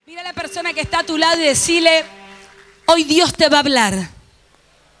la persona que está a tu lado y decirle, hoy Dios te va a hablar.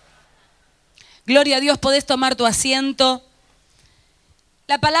 Gloria a Dios, podés tomar tu asiento.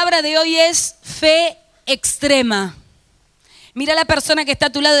 La palabra de hoy es fe extrema. Mira a la persona que está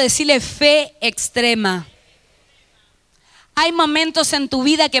a tu lado y decirle fe extrema. Hay momentos en tu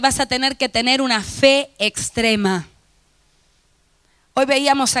vida que vas a tener que tener una fe extrema. Hoy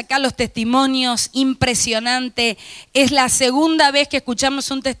veíamos acá los testimonios, impresionante. Es la segunda vez que escuchamos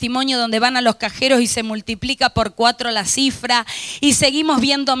un testimonio donde van a los cajeros y se multiplica por 4 la cifra. Y seguimos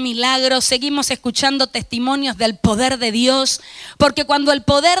viendo milagros, seguimos escuchando testimonios del poder de Dios. Porque cuando el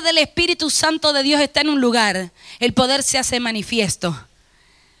poder del Espíritu Santo de Dios está en un lugar, el poder se hace manifiesto.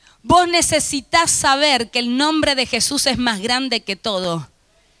 Vos necesitas saber que el nombre de Jesús es más grande que todo.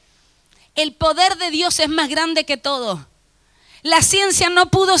 El poder de Dios es más grande que todo. La ciencia no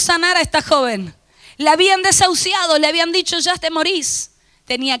pudo sanar a esta joven. La habían desahuciado, le habían dicho ya te morís.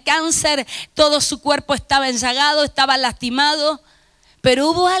 Tenía cáncer, todo su cuerpo estaba ensagado, estaba lastimado. Pero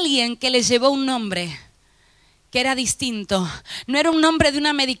hubo alguien que le llevó un nombre que era distinto. No era un nombre de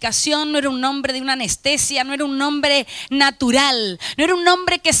una medicación, no era un nombre de una anestesia, no era un nombre natural, no era un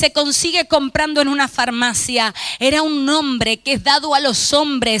nombre que se consigue comprando en una farmacia. Era un nombre que es dado a los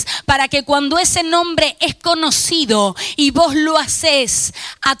hombres para que cuando ese nombre es conocido y vos lo haces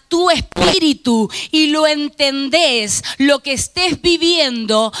a tu espíritu y lo entendés, lo que estés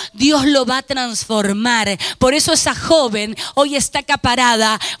viviendo, Dios lo va a transformar. Por eso esa joven hoy está acá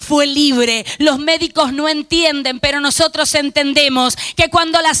parada, fue libre. Los médicos no entienden, pero nosotros entendemos que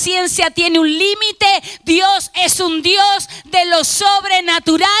cuando la ciencia tiene un límite, Dios es un Dios de lo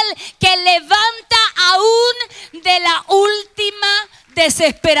sobrenatural que levanta aún de la última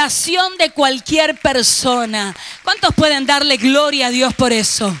desesperación de cualquier persona. ¿Cuántos pueden darle gloria a Dios por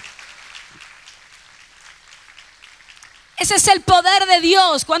eso? Ese es el poder de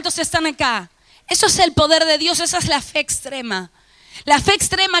Dios. ¿Cuántos están acá? Eso es el poder de Dios, esa es la fe extrema. La fe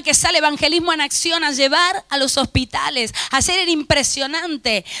extrema que sale Evangelismo en Acción a llevar a los hospitales, a hacer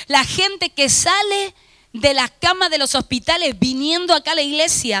impresionante. La gente que sale de la cama de los hospitales viniendo acá a la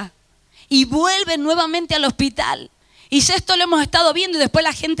iglesia y vuelve nuevamente al hospital. Y ya esto lo hemos estado viendo y después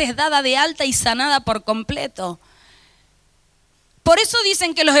la gente es dada de alta y sanada por completo. Por eso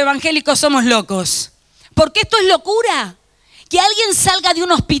dicen que los evangélicos somos locos, porque esto es locura. Que alguien salga de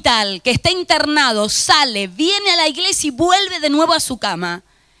un hospital, que está internado, sale, viene a la iglesia y vuelve de nuevo a su cama.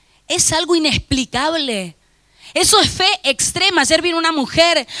 Es algo inexplicable. Eso es fe extrema. Ayer vino una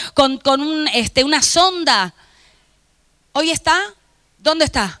mujer con una sonda. ¿Hoy está? ¿Dónde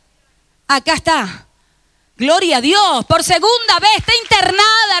está? Acá está. Gloria a Dios. Por segunda vez está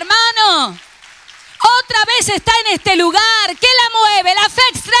internada, hermano. Otra vez está en este lugar. ¿Qué la mueve? La fe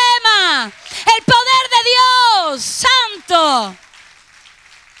extrema. El poder de Dios Santo.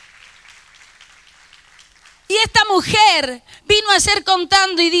 Y esta mujer vino a ser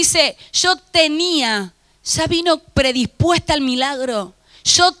contando y dice, ya vino predispuesta al milagro.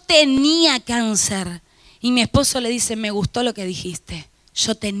 Yo tenía cáncer. Y mi esposo le dice, me gustó lo que dijiste.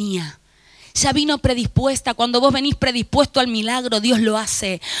 Yo tenía. Ya vino predispuesta. Cuando vos venís predispuesto al milagro, Dios lo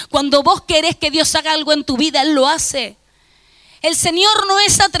hace. Cuando vos querés que Dios haga algo en tu vida, Él lo hace. El Señor no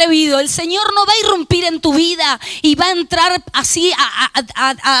es atrevido. El Señor no va a irrumpir en tu vida y va a entrar así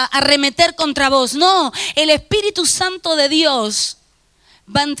a arremeter contra vos. No, el Espíritu Santo de Dios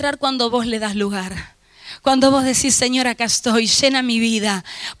va a entrar cuando vos le das lugar. Cuando vos decís, Señor, acá estoy, llena mi vida.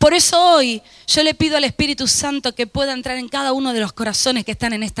 Por eso hoy yo le pido al Espíritu Santo que pueda entrar en cada uno de los corazones que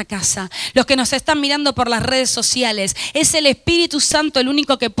están en esta casa. Los que nos están mirando por las redes sociales. Es el Espíritu Santo el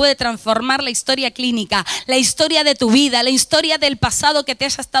único que puede transformar la historia clínica, la historia de tu vida, la historia del pasado que te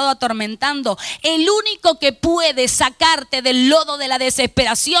haya estado atormentando. El único que puede sacarte del lodo de la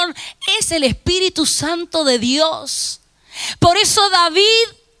desesperación es el Espíritu Santo de Dios. Por eso David,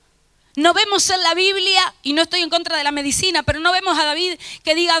 no vemos en la Biblia, y no estoy en contra de la medicina, pero no vemos a David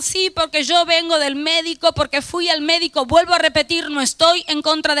que diga sí porque yo vengo del médico, porque fui al médico. Vuelvo a repetir, no estoy en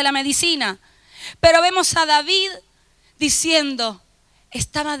contra de la medicina. Pero vemos a David diciendo,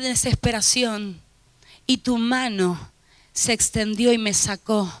 estaba en desesperación y tu mano se extendió y me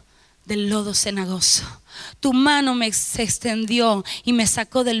sacó del lodo cenagoso. Tu mano se extendió y me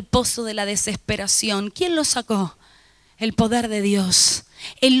sacó del pozo de la desesperación. ¿Quién lo sacó? El poder de Dios.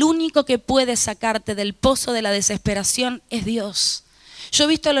 El único que puede sacarte del pozo de la desesperación es Dios. Yo he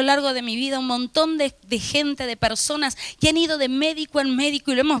visto a lo largo de mi vida un montón de gente, de personas que han ido de médico en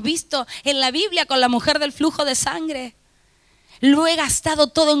médico y lo hemos visto en la Biblia con la mujer del flujo de sangre. Lo he gastado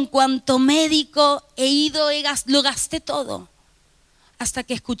todo en cuanto médico he ido, lo gasté todo. Hasta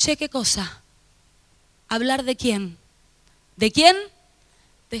que escuché, ¿qué cosa? ¿Hablar de quién? ¿De quién?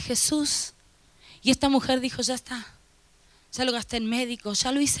 de Jesús. Y esta mujer dijo, ya está, ya lo gasté en médicos,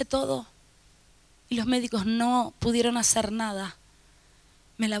 ya lo hice todo. Y los médicos no pudieron hacer nada.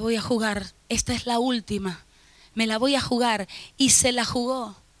 Me la voy a jugar, esta es la última, me la voy a jugar. Y se la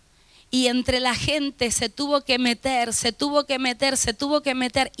jugó. Y entre la gente se tuvo que meter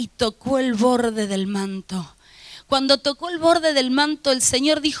y tocó el borde del manto. Cuando tocó el borde del manto, el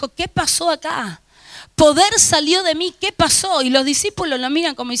Señor dijo, ¿qué pasó acá? Poder salió de mí, ¿qué pasó? Y los discípulos lo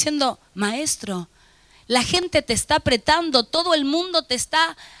miran como diciendo, maestro, la gente te está apretando, todo el mundo te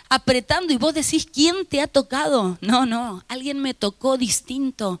está apretando y vos decís, ¿quién te ha tocado? No, alguien me tocó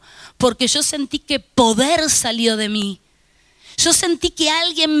distinto, porque yo sentí que poder salió de mí. Yo sentí que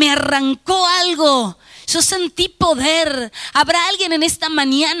alguien me arrancó algo. Yo sentí poder. ¿Habrá alguien en esta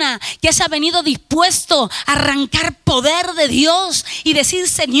mañana que haya venido dispuesto a arrancar poder de Dios y decir,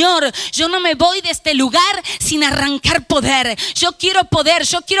 Señor, yo no me voy de este lugar sin arrancar poder? Yo quiero poder,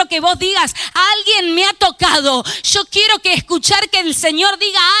 yo quiero que vos digas, alguien me ha tocado. Yo quiero que escuchar que el Señor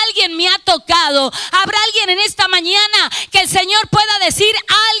diga, alguien me ha tocado. ¿Habrá alguien en esta mañana que el Señor pueda decir,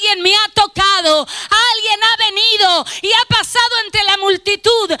 alguien me ha tocado? Alguien ha venido y ha pasado entre la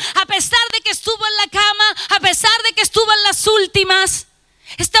multitud, a pesar de que estuvo en la cama, a pesar de que estuvo en las últimas.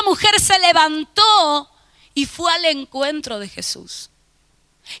 Esta mujer se levantó y fue al encuentro de Jesús.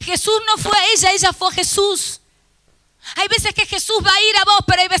 Jesús no fue a ella fue a Jesús. Hay veces que Jesús va a ir a vos,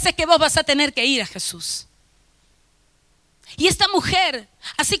 pero hay veces que vos vas a tener que ir a Jesús. Y esta mujer,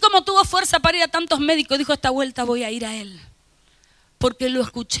 así como tuvo fuerza para ir a tantos médicos, dijo, esta vuelta voy a ir a Él. Porque lo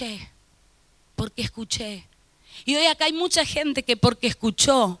escuché, porque escuché. Y hoy acá hay mucha gente que porque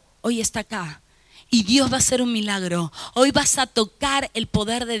escuchó, hoy está acá. Y Dios va a hacer un milagro. Hoy vas a tocar el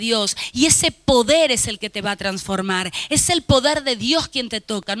poder de Dios. Y ese poder es el que te va a transformar. Es el poder de Dios quien te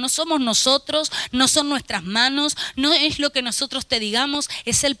toca. No somos nosotros, no son nuestras manos, no es lo que nosotros te digamos.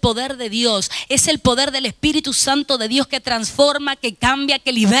 Es el poder de Dios. Es el poder del Espíritu Santo de Dios que transforma, que cambia,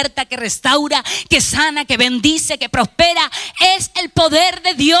 que liberta, que restaura, que sana, que bendice, que prospera. Es el poder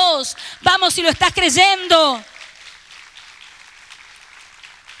de Dios. Vamos, si lo estás creyendo.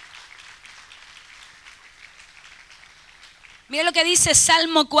 Mira lo que dice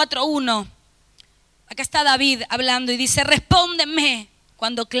Salmo 4:1. Acá está David hablando y dice, respóndeme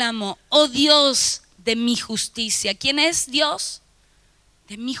cuando clamo, oh Dios de mi justicia. ¿Quién es Dios?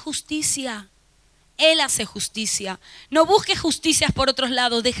 De mi justicia. Él hace justicia. No busques justicias por otros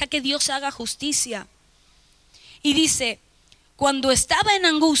lados, deja que Dios haga justicia. Y dice, cuando estaba en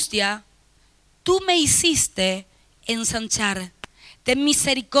angustia, tú me hiciste ensanchar. Ten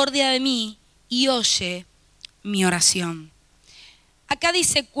misericordia de mí y oye mi oración. Acá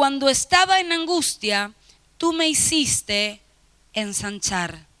dice, cuando estaba en angustia, tú me hiciste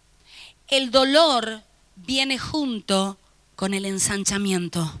ensanchar. El dolor viene junto con el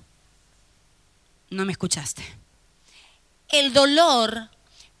ensanchamiento. No me escuchaste. El dolor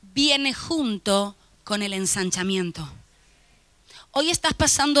viene junto con el ensanchamiento. ¿Hoy estás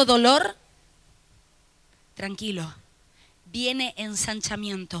pasando dolor? Tranquilo. Viene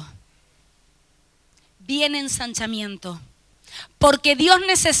ensanchamiento. Viene ensanchamiento. Porque Dios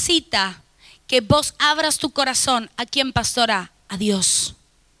necesita que vos abras tu corazón. ¿A quién, pastora? A Dios.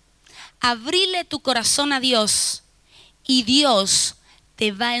 Abrile tu corazón a Dios y Dios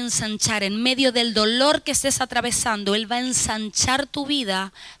te va a ensanchar. En medio del dolor que estés atravesando, Él va a ensanchar tu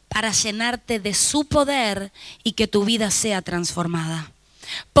vida para llenarte de su poder y que tu vida sea transformada.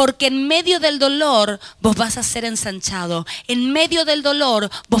 Porque en medio del dolor vos vas a ser ensanchado. En medio del dolor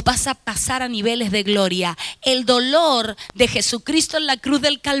vos vas a pasar a niveles de gloria. El dolor de Jesucristo en la cruz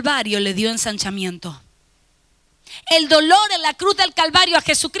del Calvario le dio ensanchamiento. El dolor en la cruz del Calvario a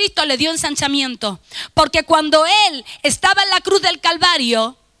Jesucristo le dio ensanchamiento. Porque cuando Él estaba en la cruz del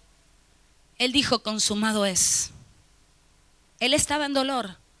Calvario, Él dijo, consumado es. Él estaba en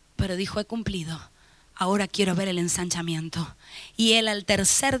dolor, pero dijo, he cumplido. Ahora quiero ver el ensanchamiento. Y Él al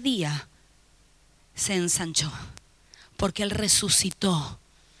tercer día se ensanchó. Porque Él resucitó.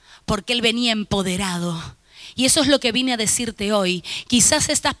 Porque Él venía empoderado. Y eso es lo que vine a decirte hoy. Quizás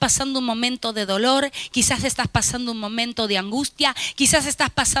estás pasando un momento de dolor, quizás estás pasando un momento de angustia, quizás estás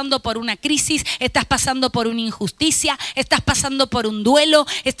pasando por una crisis, estás pasando por una injusticia, estás pasando por un duelo,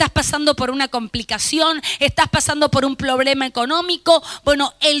 estás pasando por una complicación, estás pasando por un problema económico.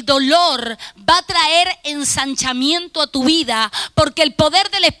 Bueno, el dolor va a traer ensanchamiento a tu vida, porque el poder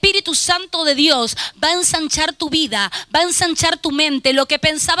del Espíritu Santo de Dios va a ensanchar tu vida, va a ensanchar tu mente. Lo que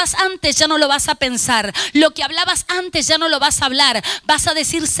pensabas antes ya no lo vas a pensar. Lo Lo que hablabas antes ya no lo vas a hablar. Vas a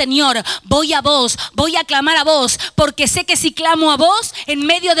decir, Señor, voy a vos, voy a clamar a vos, porque sé que si clamo a vos, en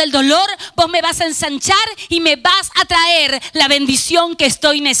medio del dolor, vos me vas a ensanchar y me vas a traer la bendición que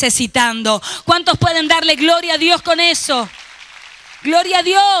estoy necesitando. ¿Cuántos pueden darle gloria a Dios con eso? Gloria a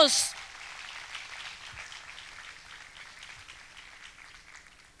Dios.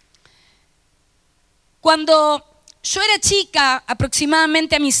 Cuando yo era chica,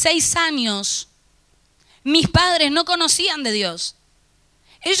 aproximadamente a mis 6 años, mis padres no conocían de Dios.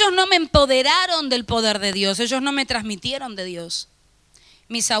 Ellos no me empoderaron del poder de Dios, ellos no me transmitieron de Dios.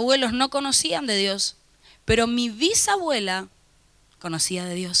 Mis abuelos no conocían de Dios, pero mi bisabuela conocía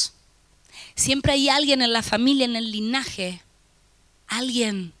de Dios. Siempre hay alguien en la familia, en el linaje,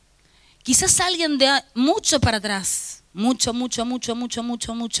 alguien, quizás alguien de mucho para atrás, mucho,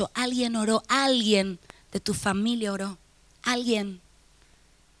 alguien oró, alguien de tu familia oró, alguien.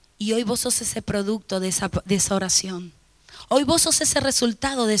 Y hoy vos sos ese producto de esa oración. Hoy vos sos ese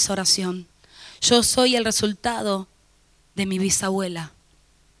resultado de esa oración. Yo soy el resultado de mi bisabuela.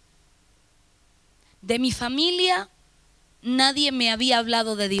 De mi familia, nadie me había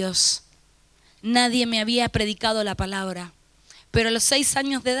hablado de Dios. Nadie me había predicado la palabra. Pero a los 6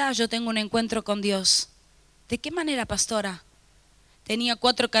 años de edad yo tengo un encuentro con Dios. ¿De qué manera, pastora? Tenía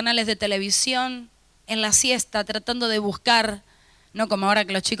 4 canales de televisión en la siesta tratando de buscar, no como ahora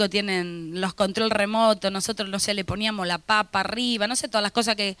que los chicos tienen los control remotos, nosotros, no sé, le poníamos la papa arriba, no sé, todas las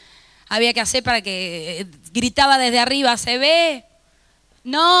cosas que había que hacer para que gritaba desde arriba, ¿se ve?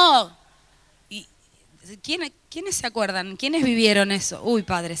 No. ¿Y ¿quiénes se acuerdan? ¿Quiénes vivieron eso? Uy,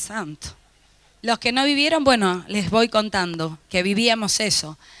 Padre Santo. Los que no vivieron, bueno, les voy contando que vivíamos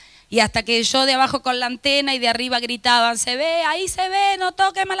eso. Y hasta que yo de abajo con la antena y de arriba gritaban, ¿se ve? Ahí se ve, no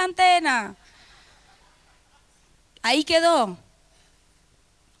toques más la antena. Ahí quedó.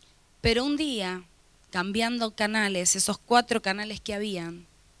 Pero un día, cambiando canales, esos 4 canales que habían,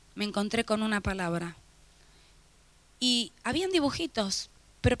 me encontré con una palabra. Y habían dibujitos,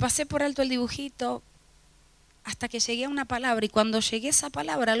 pero pasé por alto el dibujito hasta que llegué a una palabra. Y cuando llegué a esa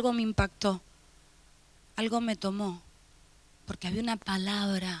palabra, algo me impactó. Algo me tomó. Porque había una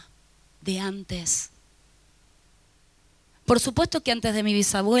palabra de antes. Por supuesto que antes de mi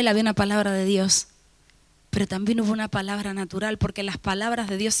bisabuela había una palabra de Dios. Pero también hubo una palabra natural, porque las palabras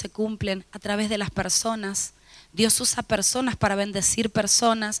de Dios se cumplen a través de las personas. Dios usa personas para bendecir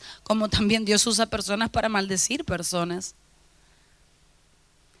personas, como también Dios usa personas para maldecir personas.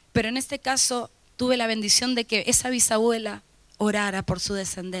 Pero en este caso tuve la bendición de que esa bisabuela orara por su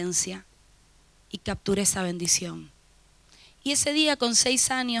descendencia y capturé esa bendición. Y ese día con 6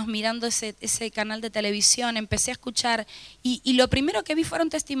 años, mirando ese canal de televisión, empecé a escuchar y lo primero que vi fueron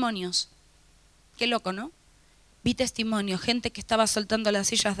testimonios. Qué loco, ¿no? Vi testimonios, gente que estaba soltando las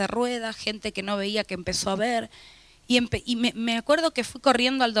sillas de ruedas, gente que no veía que empezó a ver. Y me acuerdo que fui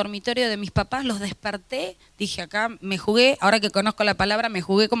corriendo al dormitorio de mis papás, los desperté, dije acá me jugué, ahora que conozco la palabra, me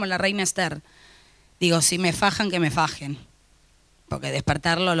jugué como la reina Esther. Digo, si me fajan, que me fajen. Porque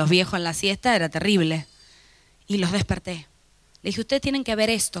despertarlo los viejos en la siesta era terrible. Y los desperté. Le dije, ustedes tienen que ver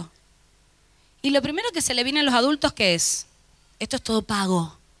esto. Y lo primero que se le viene a los adultos, ¿qué es? Esto es todo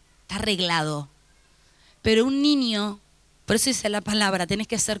pago, está arreglado. Pero un niño, por eso dice la palabra, tenés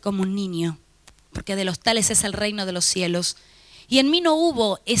que ser como un niño, porque de los tales es el reino de los cielos. Y en mí no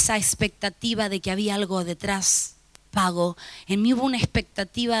hubo esa expectativa de que había algo detrás, pago. En mí hubo una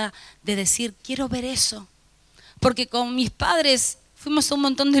expectativa de decir, quiero ver eso. Porque con mis padres fuimos a un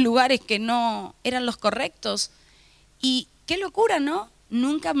montón de lugares que no eran los correctos. Y qué locura, ¿no?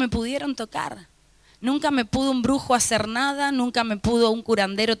 Nunca me pudieron tocar. Nunca me pudo un brujo hacer nada, nunca me pudo un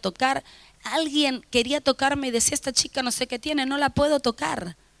curandero tocar. Alguien quería tocarme y decía, esta chica no sé qué tiene, no la puedo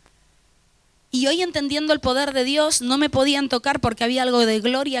tocar. Y hoy, entendiendo el poder de Dios, no me podían tocar porque había algo de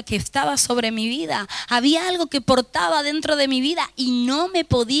gloria que estaba sobre mi vida. Había algo que portaba dentro de mi vida y no me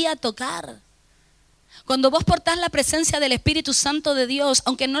podía tocar. Cuando vos portás la presencia del Espíritu Santo de Dios,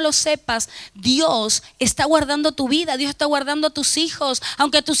 aunque no lo sepas, Dios está guardando tu vida, Dios está guardando a tus hijos.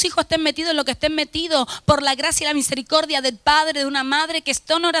 Aunque tus hijos estén metidos en lo que estén metidos, por la gracia y la misericordia del Padre, de una madre que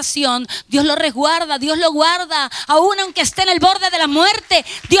está en oración, Dios lo resguarda, Dios lo guarda. Aún aunque esté en el borde de la muerte,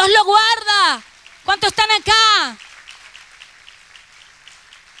 Dios lo guarda. ¿Cuántos están acá?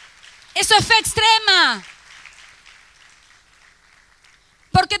 Eso es fe extrema.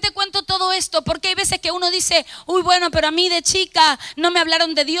 ¿Por qué te cuento todo esto? Porque hay veces que uno dice, uy, bueno, pero a mí de chica no me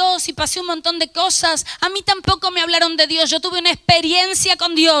hablaron de Dios y pasé un montón de cosas. A mí tampoco me hablaron de Dios. Yo tuve una experiencia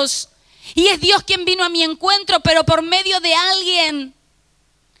con Dios. Y es Dios quien vino a mi encuentro, pero por medio de alguien.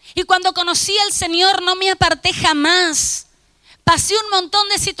 Y cuando conocí al Señor no me aparté jamás. Pasé un montón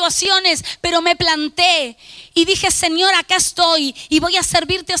de situaciones, pero me planté y dije, Señor, acá estoy y voy a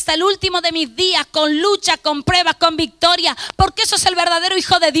servirte hasta el último de mis días, con lucha, con pruebas, con victoria, porque eso es el verdadero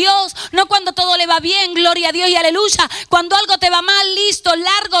hijo de Dios. No cuando todo le va bien, gloria a Dios y aleluya. Cuando algo te va mal, listo,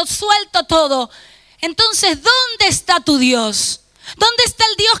 largo, suelto todo. Entonces, ¿dónde está tu Dios? ¿Dónde está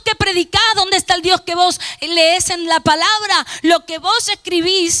el Dios que predicás? ¿Dónde está el Dios que vos lees en la palabra? Lo que vos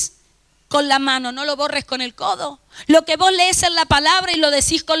escribís con la mano, no lo borres con el codo. Lo que vos lees en la palabra y lo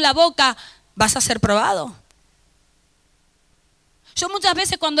decís con la boca, vas a ser probado. Yo muchas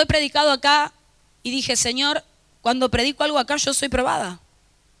veces cuando he predicado acá y dije, Señor, cuando predico algo acá yo soy probada.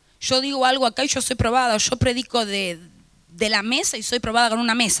 Yo digo algo acá y yo soy probada. Yo predico de la mesa y soy probada con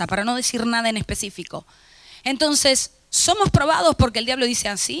una mesa, para no decir nada en específico. Entonces, somos probados porque el diablo dice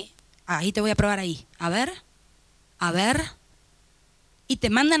así, ahí te voy a probar ahí. A ver. Y te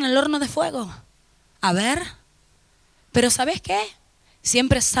mandan al horno de fuego. A ver. Pero ¿sabes qué?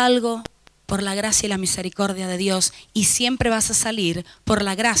 Siempre salgo por la gracia y la misericordia de Dios. Y siempre vas a salir por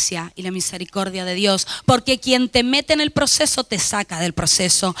la gracia y la misericordia de Dios. Porque quien te mete en el proceso te saca del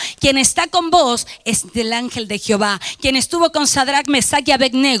proceso. Quien está con vos es el ángel de Jehová. Quien estuvo con Sadrach, Mesach y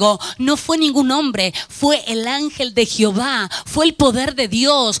Abednego no fue ningún hombre, fue el ángel de Jehová. Fue el poder de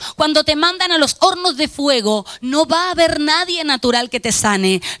Dios. Cuando te mandan a los hornos de fuego, no va a haber nadie natural que te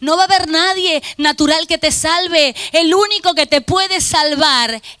sane. No va a haber nadie natural que te salve. El único que te puede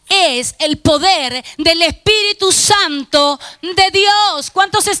salvar es el poder del Espíritu Santo de Dios.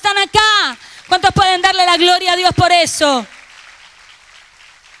 ¿Cuántos están acá? ¿Cuántos pueden darle la gloria a Dios por eso?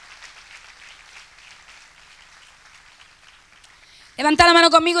 Levanta la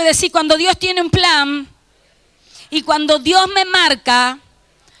mano conmigo y decir, cuando Dios tiene un plan y cuando Dios me marca,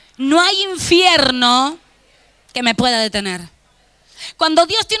 no hay infierno que me pueda detener. Cuando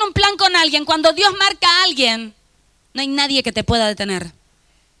Dios tiene un plan con alguien, cuando Dios marca a alguien, no hay nadie que te pueda detener.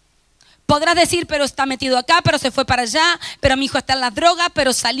 Podrás decir, pero está metido acá, pero se fue para allá, pero mi hijo está en las drogas,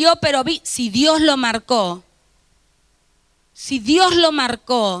 pero salió, pero vi. Si Dios lo marcó,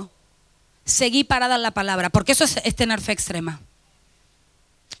 seguí parada en la palabra, porque eso es tener fe extrema.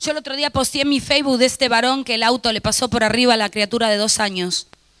 Yo el otro día posteé en mi Facebook de este varón que el auto le pasó por arriba a la criatura de 2 años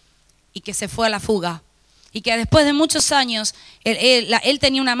y que se fue a la fuga. Y que después de muchos años, él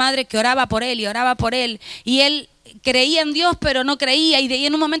tenía una madre que oraba por él, y él creía en Dios, pero no creía, y de ahí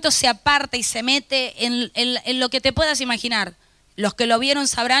en un momento se aparta y se mete en lo que te puedas imaginar. Los que lo vieron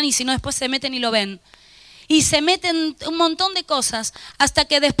sabrán, y si no, después se meten y lo ven. Y se meten un montón de cosas, hasta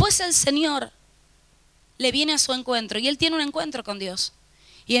que después el Señor le viene a su encuentro, y él tiene un encuentro con Dios.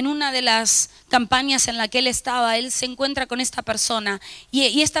 Y en una de las campañas en la que él estaba, él se encuentra con esta persona,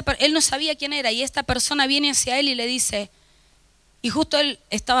 y él no sabía quién era, y esta persona viene hacia él y le dice, y justo él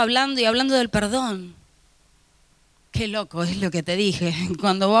estaba hablando del perdón. Qué loco, es lo que te dije.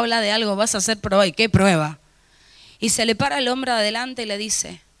 Cuando vos hablas de algo vas a hacer prueba. ¿Y qué prueba? Y se le para el hombre adelante y le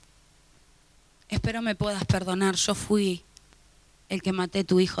dice, espero me puedas perdonar. Yo fui el que maté a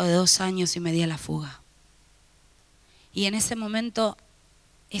tu hijo de 2 años y me di a la fuga. Y en ese momento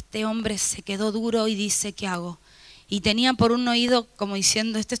este hombre se quedó duro y dice, ¿qué hago? Y tenía por un oído como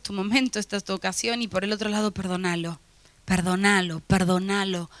diciendo, este es tu momento, esta es tu ocasión. Y por el otro lado, perdonalo.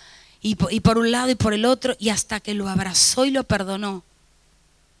 Y por un lado y por el otro, y hasta que lo abrazó y lo perdonó.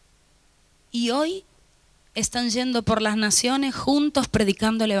 Y hoy están yendo por las naciones juntos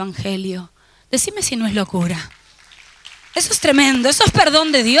predicando el evangelio. Decime si no es locura. Eso es tremendo, eso es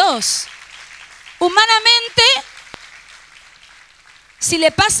perdón de Dios. Humanamente, si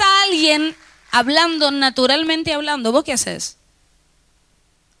le pasa a alguien naturalmente hablando, ¿vos qué haces?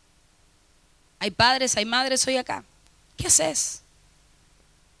 Hay padres, hay madres hoy acá. ¿Qué haces?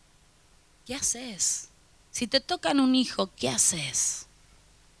 ¿Qué haces? Si te tocan un hijo, ¿qué haces?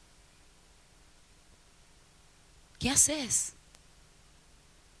 ¿Qué haces?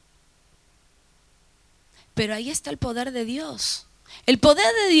 Pero ahí está el poder de Dios. El poder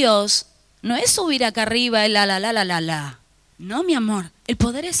de Dios no es subir acá arriba, la. No, mi amor. El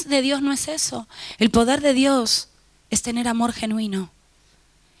poder de Dios no es eso. El poder de Dios es tener amor genuino.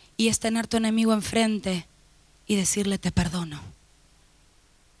 Y es tener tu enemigo enfrente y decirle, te perdono.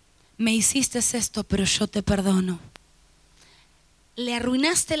 Me hiciste esto, pero yo te perdono. Le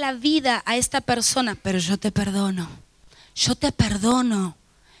arruinaste la vida a esta persona, pero yo te perdono. Yo te perdono.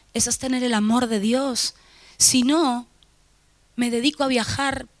 Eso es tener el amor de Dios. Si no, me dedico a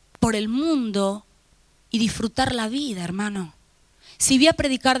viajar por el mundo y disfrutar la vida, hermano. Si voy a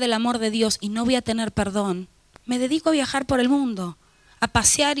predicar del amor de Dios y no voy a tener perdón, me dedico a viajar por el mundo, a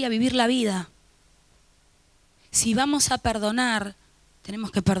pasear y a vivir la vida. Si vamos a perdonar,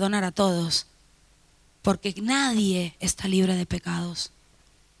 tenemos que perdonar a todos. porque nadie está libre de pecados.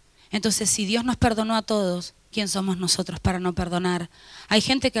 Entonces, si Dios nos perdonó a todos, ¿quién somos nosotros para no perdonar? Hay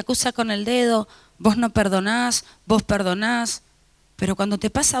gente que acusa con el dedo, vos no perdonás, vos perdonás, pero cuando te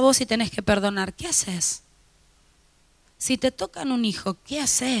pasa a vos y tenés que perdonar, ¿qué haces? Si te tocan un hijo, ¿qué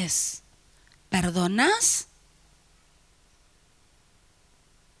haces? ¿Perdonás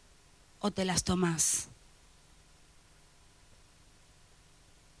o te las tomás?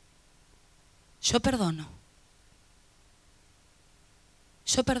 Yo perdono.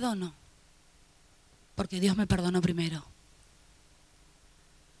 Yo perdono. Porque Dios me perdonó primero.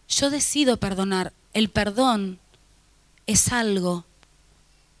 Yo decido perdonar. El perdón es algo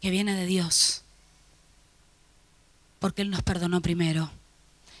que viene de Dios. Porque Él nos perdonó primero.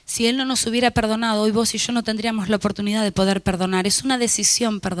 Si Él no nos hubiera perdonado, hoy vos y yo no tendríamos la oportunidad de poder perdonar. Es una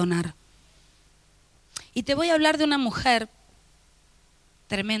decisión perdonar. Y te voy a hablar de una mujer,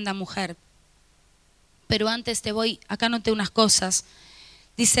 tremenda mujer. Pero antes acá noté unas cosas.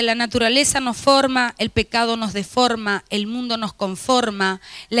 Dice, la naturaleza nos forma, el pecado nos deforma, el mundo nos conforma,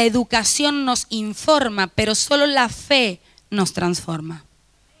 la educación nos informa, pero solo la fe nos transforma.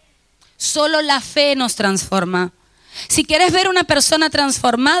 Solo la fe nos transforma. Si querés ver una persona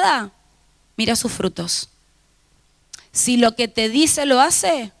transformada, mira sus frutos. Si lo que te dice lo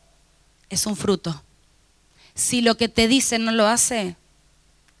hace, es un fruto. Si lo que te dice no lo hace,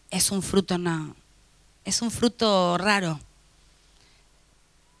 es un fruto no. Es un fruto raro.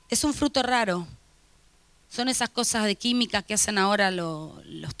 Es un fruto raro. Son esas cosas de química que hacen ahora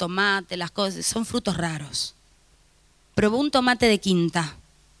los tomates, las cosas. Son frutos raros. Probó un tomate de quinta.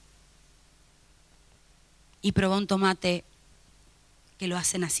 Y probó un tomate que lo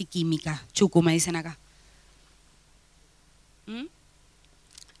hacen así química. Chucu, me dicen acá.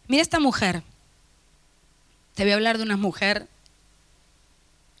 Mira esta mujer. Te voy a hablar de una mujer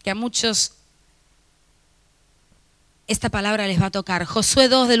que a muchos esta palabra les va a tocar. Josué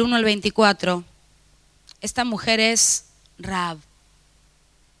 2, del 1 al 24. Esta mujer es Rahab.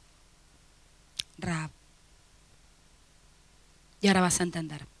 Rahab. Y ahora vas a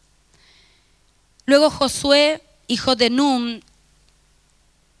entender. Luego Josué, hijo de Nun,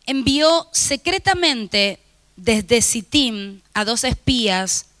 envió secretamente desde Sittim a 2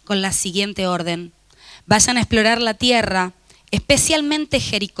 espías con la siguiente orden. Vayan a explorar la tierra, especialmente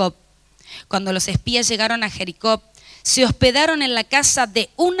Jericó. Cuando los espías llegaron a Jericó, se hospedaron en la casa de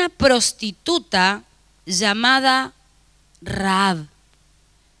una prostituta llamada Rahab.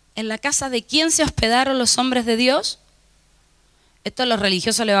 ¿En la casa de quién se hospedaron los hombres de Dios? Esto a los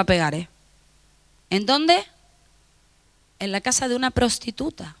religiosos le va a pegar, ¿eh? ¿En dónde? En la casa de una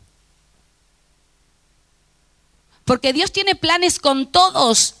prostituta. Porque Dios tiene planes con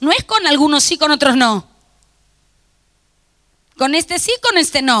todos, no es con algunos sí, con otros no. Con este sí, con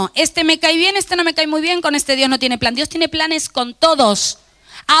este no. Este me cae bien, este no me cae muy bien, con este Dios no tiene plan. Dios tiene planes con todos,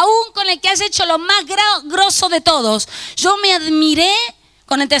 aún con el que has hecho lo más grosso de todos. Yo me admiré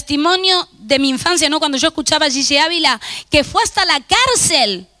con el testimonio de mi infancia, ¿no? Cuando yo escuchaba a Gigi Ávila, que fue hasta la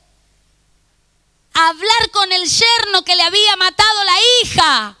cárcel a hablar con el yerno que le había matado la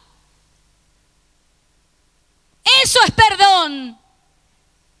hija. Eso es perdón.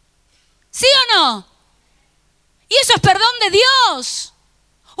 ¿Sí o no? Y eso es perdón de Dios.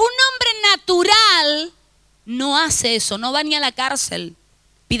 Un hombre natural no hace eso, no va ni a la cárcel.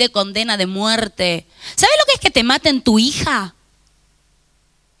 Pide condena de muerte. ¿Sabes lo que es que te maten tu hija?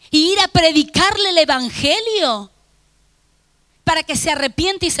 Y ir a predicarle el evangelio para que se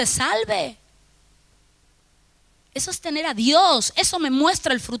arrepiente y se salve. Eso es tener a Dios. Eso me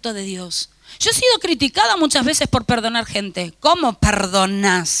muestra el fruto de Dios. Yo he sido criticada muchas veces por perdonar gente. ¿Cómo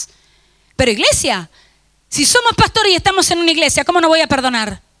perdonas? Pero iglesia, si somos pastores y estamos en una iglesia, ¿cómo no voy a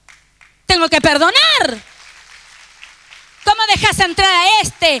perdonar? Tengo que perdonar. ¿Cómo dejaste entrar a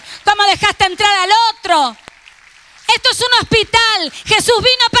este? ¿Cómo dejaste entrar al otro? Esto es un hospital. Jesús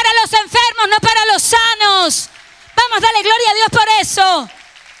vino para los enfermos, no para los sanos. Vamos, dale gloria a Dios por eso.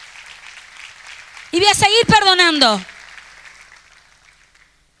 Y voy a seguir perdonando.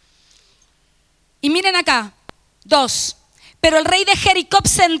 Y miren acá, 2. Pero el rey de Jericó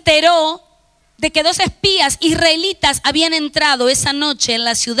se enteró de que 2 espías israelitas habían entrado esa noche en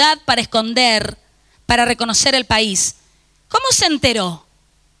la ciudad para esconder, para reconocer el país. ¿Cómo se enteró?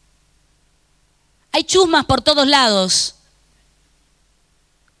 Hay chusmas por todos lados.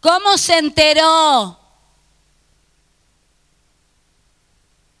 ¿Cómo se enteró?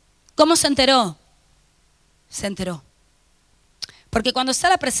 ¿Cómo se enteró? Se enteró. Porque cuando está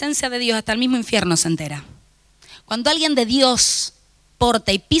la presencia de Dios, hasta el mismo infierno se entera. Cuando alguien de Dios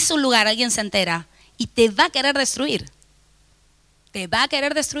porta y pisa un lugar, alguien se entera y te va a querer destruir. Te va a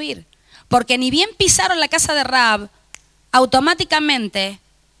querer destruir. Porque ni bien pisaron la casa de Rahab, automáticamente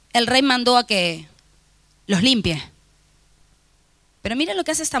el rey mandó a que los limpie. Pero mira lo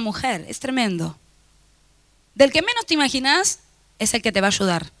que hace esta mujer, es tremendo. Del que menos te imaginas es el que te va a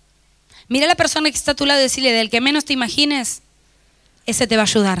ayudar. Mira a la persona que está a tu lado y decirle, del que menos te imagines, ese te va a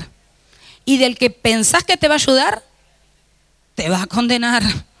ayudar. Y del que pensás que te va a ayudar, te va a condenar.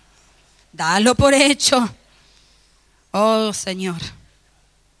 Dalo por hecho. Oh, Señor.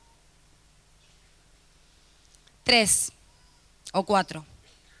 3 o 4.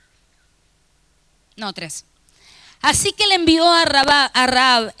 No, 3. Así que le envió a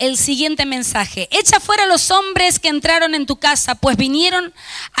Rahab el siguiente mensaje: echa fuera a los hombres que entraron en tu casa, pues vinieron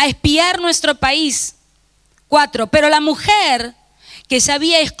a espiar nuestro país. 4. Pero la mujer que se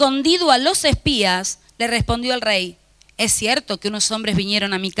había escondido a los espías le respondió al rey: es cierto que unos hombres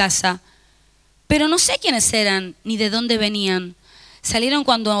vinieron a mi casa, pero no sé quiénes eran ni de dónde venían. Salieron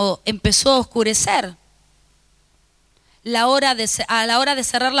cuando empezó a oscurecer, a la hora de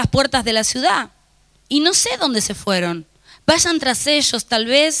cerrar las puertas de la ciudad. Y no sé dónde se fueron. Vayan tras ellos, tal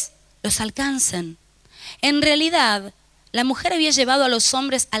vez los alcancen. En realidad, la mujer había llevado a los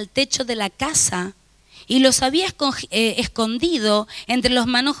hombres al techo de la casa y los había escondido entre los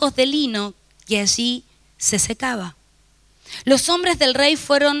manojos de lino que allí se secaba. Los hombres del rey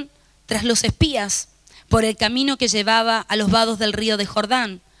fueron tras los espías por el camino que llevaba a los vados del río de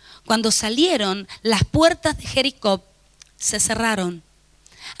Jordán. Cuando salieron, las puertas de Jericó se cerraron.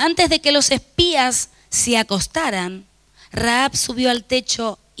 Antes de que los espías se acostaran, Rahab subió al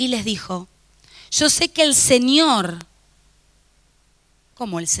techo y les dijo: yo sé que el Señor...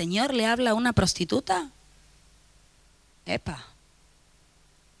 ¿Cómo el Señor le habla a una prostituta? Epa.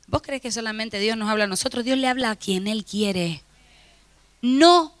 ¿Vos crees que solamente Dios nos habla a nosotros? Dios le habla a quien Él quiere.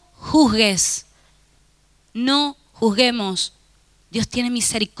 No juzgues. No juzguemos. Dios tiene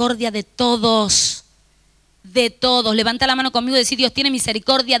misericordia de todos. De todos. Levanta la mano conmigo y decir: Dios tiene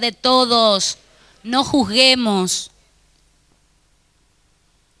misericordia de todos. No juzguemos.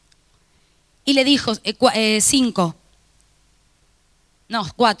 Y le dijo,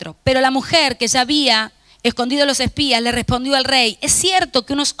 4. Pero la mujer que ya había escondido a los espías le respondió al rey: es cierto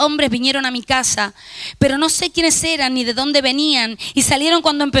que unos hombres vinieron a mi casa, pero no sé quiénes eran ni de dónde venían, y salieron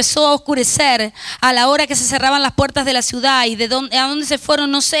cuando empezó a oscurecer, a la hora que se cerraban las puertas de la ciudad, y a dónde se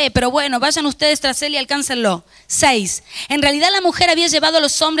fueron no sé, pero bueno, vayan ustedes tras él y alcáncenlo. 6. En realidad la mujer había llevado a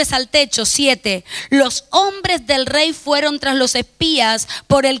los hombres al techo. 7. Los hombres del rey fueron tras los espías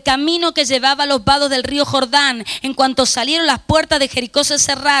por el camino que llevaba a los vados del río Jordán. En cuanto salieron, las puertas de Jericó se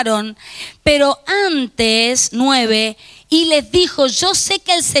cerraron. Pero antes, 9, y les dijo: yo sé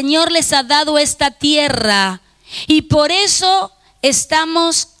que el Señor les ha dado esta tierra y por eso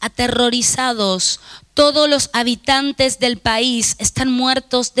estamos aterrorizados. Todos los habitantes del país están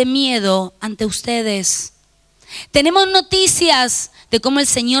muertos de miedo ante ustedes. Tenemos noticias de cómo el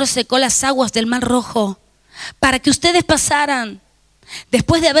Señor secó las aguas del Mar Rojo para que ustedes pasaran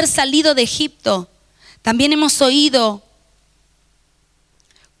después de haber salido de Egipto. También hemos oído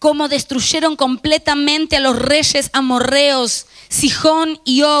cómo destruyeron completamente a los reyes amorreos, Sihón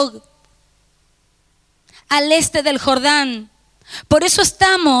y Og, al este del Jordán. Por eso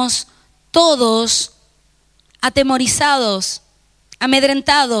estamos todos atemorizados,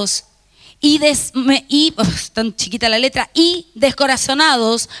 amedrentados tan chiquita la letra, y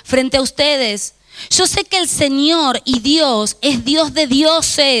descorazonados frente a ustedes. Yo sé que el Señor y Dios es Dios de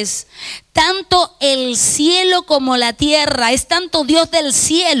dioses, tanto el cielo como la tierra, es tanto Dios del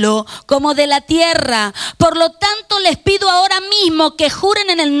cielo como de la tierra. Por lo tanto, les pido ahora mismo que juren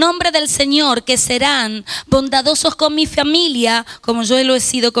en el nombre del Señor que serán bondadosos con mi familia como yo lo he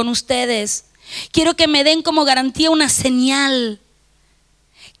sido con ustedes. Quiero que me den como garantía una señal,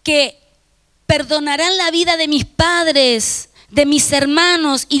 que perdonarán la vida de mis padres, de mis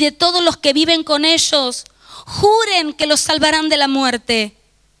hermanos y de todos los que viven con ellos. Juren que los salvarán de la muerte.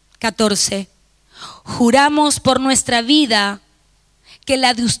 14. Juramos por nuestra vida que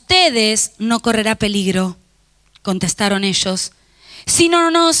la de ustedes no correrá peligro. Contestaron ellos: si no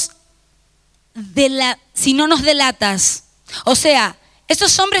nos delatas. O sea,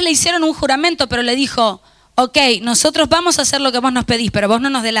 estos hombres le hicieron un juramento, pero le dijo: ok, nosotros vamos a hacer lo que vos nos pedís, pero vos no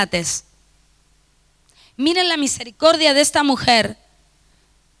nos delates. Miren la misericordia de esta mujer.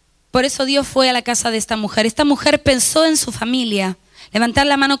 Por eso Dios fue a la casa de esta mujer. Esta mujer pensó en su familia. Levantar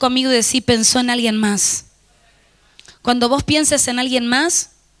la mano conmigo y decir: pensó en alguien más. Cuando vos pienses en alguien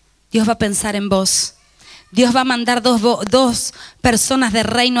más, Dios va a pensar en vos. Dios va a mandar dos personas de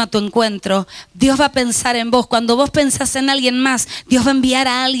reino a tu encuentro. Dios va a pensar en vos. Cuando vos pensás en alguien más, Dios va a enviar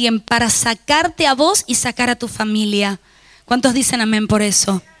a alguien para sacarte a vos y sacar a tu familia. ¿Cuántos dicen amén por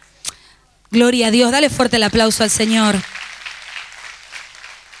eso? Gloria a Dios, dale fuerte el aplauso al Señor.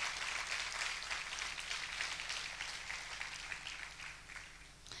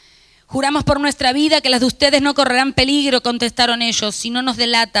 Juramos por nuestra vida que las de ustedes no correrán peligro, contestaron ellos. Si no nos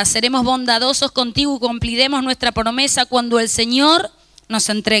delatas, seremos bondadosos contigo y cumpliremos nuestra promesa cuando el Señor nos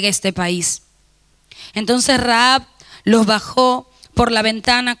entregue este país. Entonces Rahab los bajó por la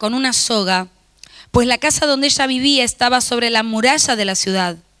ventana con una soga, pues la casa donde ella vivía estaba sobre la muralla de la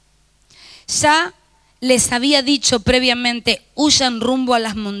ciudad. Ya les había dicho previamente, huyan rumbo a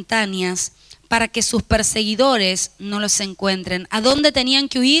las montañas para que sus perseguidores no los encuentren. ¿A dónde tenían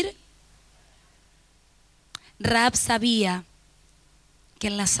que huir? Rahab sabía que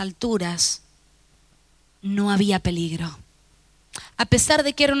en las alturas no había peligro. A pesar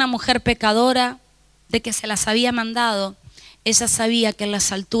de que era una mujer pecadora, de que se las había mandado, ella sabía que en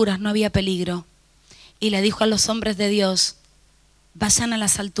las alturas no había peligro. Y le dijo a los hombres de Dios, vayan a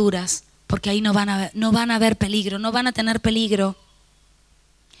las alturas, porque ahí no van a haber peligro, no van a tener peligro.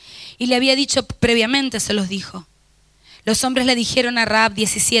 Y le había dicho previamente, se los dijo. Los hombres le dijeron a Rahab,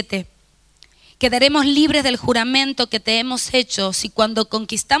 17, quedaremos libres del juramento que te hemos hecho si cuando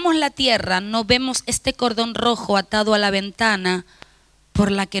conquistamos la tierra no vemos este cordón rojo atado a la ventana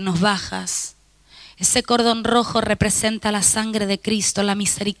por la que nos bajas. Ese cordón rojo representa la sangre de Cristo, la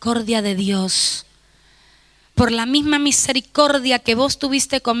misericordia de Dios. Por la misma misericordia que vos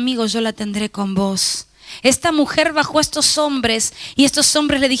tuviste conmigo, yo la tendré con vos. Esta mujer bajó a estos hombres y estos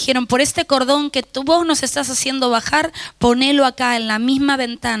hombres le dijeron, por este cordón que vos nos estás haciendo bajar, ponelo acá en la misma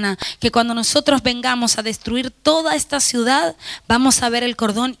ventana, que cuando nosotros vengamos a destruir toda esta ciudad, vamos a ver el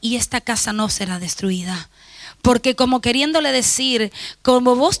cordón y esta casa no será destruida. Porque como queriéndole decir,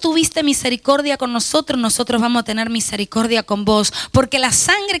 como vos tuviste misericordia con nosotros, nosotros vamos a tener misericordia con vos. Porque la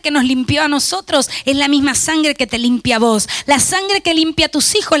sangre que nos limpió a nosotros es la misma sangre que te limpia a vos. La sangre que limpia a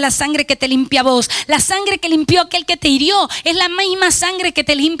tus hijos es la sangre que te limpia a vos. La sangre que limpió a aquel que te hirió es la misma sangre que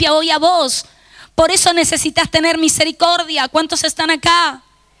te limpia hoy a vos. Por eso necesitas tener misericordia. ¿Cuántos están acá?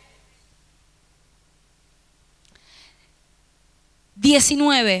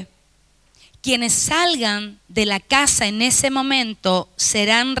 19. Quienes salgan de la casa en ese momento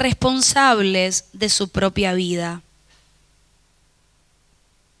serán responsables de su propia vida.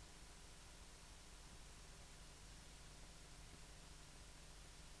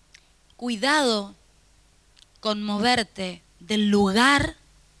 Cuidado con moverte del lugar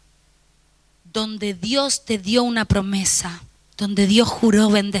donde Dios te dio una promesa, donde Dios juró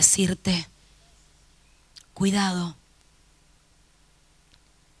bendecirte. Cuidado.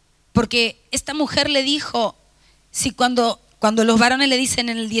 Porque esta mujer le dijo, si cuando los varones le dicen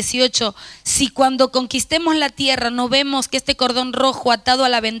en el 18, si cuando conquistemos la tierra no vemos que este cordón rojo atado a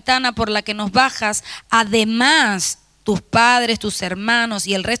la ventana por la que nos bajas, además tus padres, tus hermanos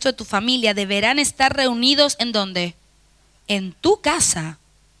y el resto de tu familia deberán estar reunidos ¿en dónde? En tu casa.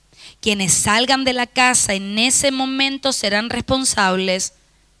 Quienes salgan de la casa en ese momento serán responsables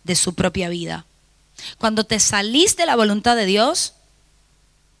de su propia vida. Cuando te salís de la voluntad de Dios,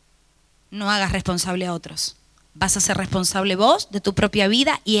 no hagas responsable a otros. Vas a ser responsable vos de tu propia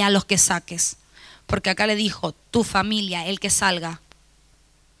vida y a los que saques. Porque acá le dijo, tu familia, el que salga,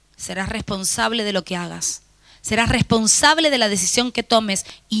 serás responsable de lo que hagas. Serás responsable de la decisión que tomes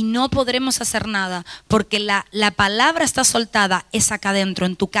y no podremos hacer nada porque la palabra está soltada, es acá adentro,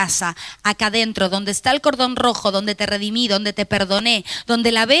 en tu casa, acá adentro, donde está el cordón rojo, donde te redimí, donde te perdoné,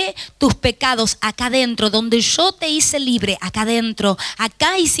 donde lavé tus pecados, acá adentro, donde yo te hice libre, acá adentro.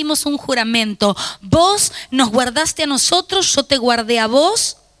 Acá hicimos un juramento, vos nos guardaste a nosotros, yo te guardé a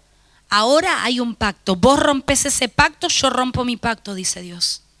vos. Ahora hay un pacto, vos rompes ese pacto, yo rompo mi pacto, dice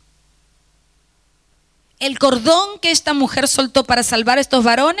Dios. El cordón que esta mujer soltó para salvar a estos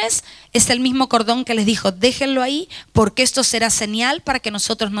varones es el mismo cordón que les dijo, déjenlo ahí porque esto será señal para que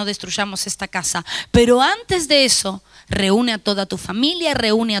nosotros no destruyamos esta casa. Pero antes de eso, reúne a toda tu familia,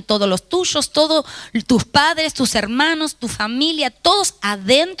 reúne a todos los tuyos, todos tus padres, tus hermanos, tu familia, todos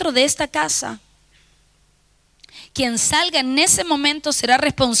adentro de esta casa. Quien salga en ese momento será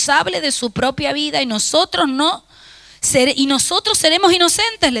responsable de su propia vida y nosotros seremos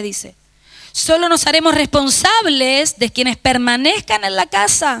inocentes, le dice. Solo nos haremos responsables de quienes permanezcan en la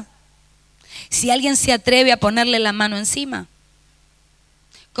casa. Si alguien se atreve a ponerle la mano encima.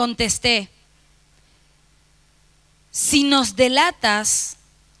 Contesté, si nos delatas,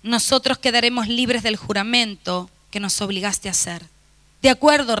 nosotros quedaremos libres del juramento que nos obligaste a hacer. De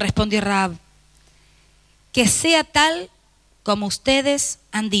acuerdo, respondió Rahab. Que sea tal como ustedes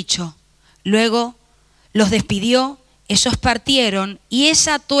han dicho. Luego los despidió. Ellos partieron y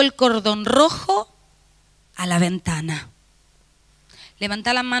ella ató el cordón rojo a la ventana.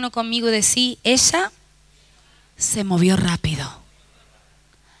 Levantá la mano conmigo y decí, ella se movió rápido.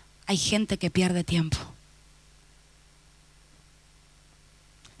 Hay gente que pierde tiempo.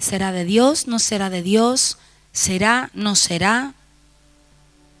 ¿Será de Dios? ¿No será de Dios? ¿Será? ¿No será?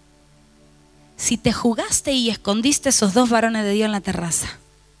 Si te jugaste y escondiste esos 2 varones de Dios en la terraza,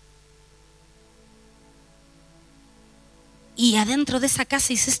 y adentro de esa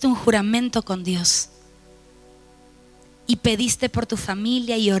casa hiciste un juramento con Dios, y pediste por tu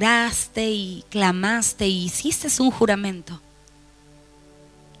familia, y oraste, y clamaste, y hiciste un juramento,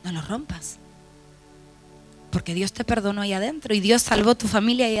 no lo rompas. Porque Dios te perdonó ahí adentro, y Dios salvó tu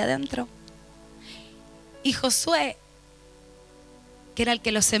familia ahí adentro. Y Josué, que era el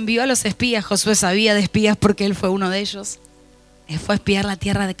que los envió a los espías, Josué sabía de espías porque él fue uno de ellos. Él fue a espiar la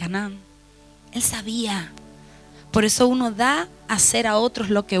tierra de Canaán. Él sabía. Por eso uno da a hacer a otros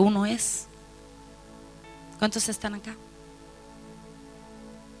lo que uno es. ¿Cuántos están acá?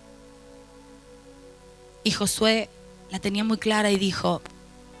 Y Josué la tenía muy clara y dijo,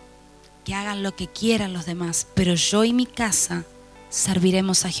 que hagan lo que quieran los demás, pero yo y mi casa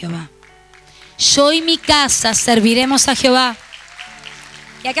serviremos a Jehová. Yo y mi casa serviremos a Jehová.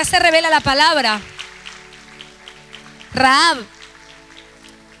 Y acá se revela la palabra. Rahab,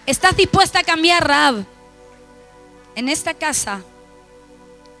 ¿estás dispuesta a cambiar, Rahab? En esta casa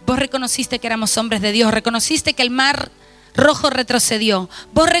vos reconociste que éramos hombres de Dios, reconociste que el mar rojo retrocedió,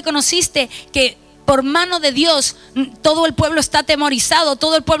 vos reconociste que por mano de Dios todo el pueblo está atemorizado,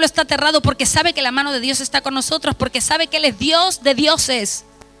 todo el pueblo está aterrado porque sabe que la mano de Dios está con nosotros, porque sabe que Él es Dios de dioses.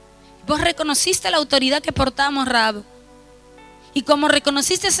 Vos reconociste la autoridad que portamos, Rahab. Y como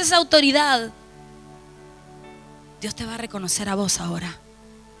reconociste esa autoridad, Dios te va a reconocer a vos ahora.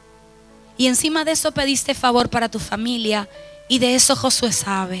 Y encima de eso pediste favor para tu familia, y de eso Josué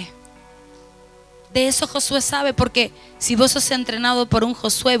sabe. De eso Josué sabe, porque si vos sos entrenado por un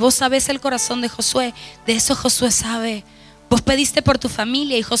Josué, vos sabés el corazón de Josué. De eso Josué sabe. Vos pediste por tu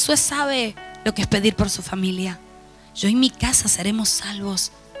familia y Josué sabe lo que es pedir por su familia. Yo y mi casa seremos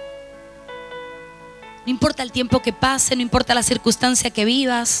salvos. No importa el tiempo que pase, no importa la circunstancia que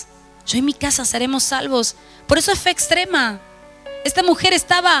vivas, yo y mi casa seremos salvos. Por eso es fe extrema. Esta mujer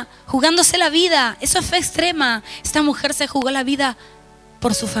estaba jugándose la vida. Eso es fe extrema. Esta mujer se jugó la vida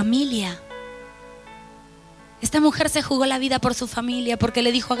por su familia. Esta mujer se jugó la vida por su familia porque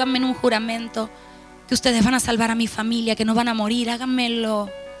le dijo, háganme un juramento que ustedes van a salvar a mi familia, que no van a morir, háganmelo,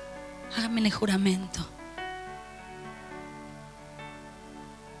 háganme el juramento.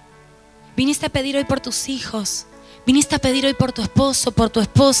 Viniste a pedir hoy por tus hijos, viniste a pedir hoy por tu esposo, por tu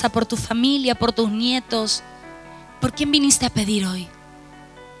esposa, por tu familia, por tus nietos. ¿Por quién viniste a pedir hoy?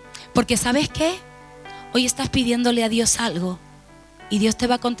 Porque ¿sabes qué? Hoy estás pidiéndole a Dios algo y Dios te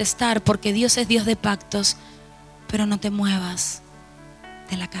va a contestar, porque Dios es Dios de pactos. Pero no te muevas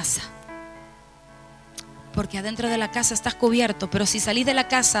de la casa, porque adentro de la casa estás cubierto, pero si salís de la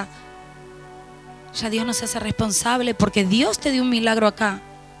casa, ya Dios no se hace responsable, porque Dios te dio un milagro acá,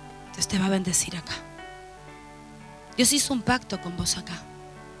 Dios te va a bendecir acá. Dios hizo un pacto con vos acá.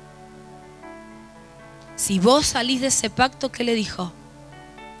 Si vos salís de ese pacto, ¿qué le dijo?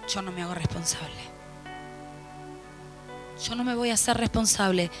 Yo no me hago responsable. Yo no me voy a hacer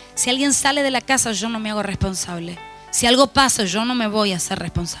responsable. Si alguien sale de la casa, yo no me hago responsable. Si algo pasa, yo no me voy a hacer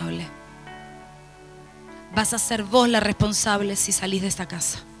responsable. Vas a ser vos la responsable si salís de esta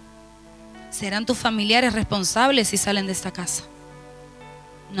casa. Serán tus familiares responsables si salen de esta casa.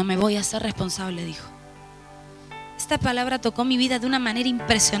 No me voy a hacer responsable, dijo. Esta palabra tocó mi vida de una manera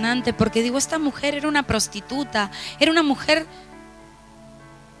impresionante, porque digo, esta mujer era una prostituta, era una mujer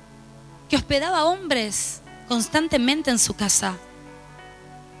que hospedaba hombres constantemente en su casa.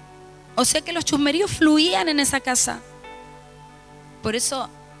 O sea que los chusmeríos fluían en esa casa. Por eso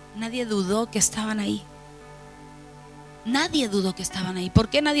nadie dudó que estaban ahí. Nadie dudó que estaban ahí. ¿Por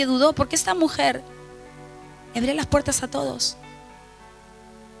qué nadie dudó? Porque esta mujer abría las puertas a todos.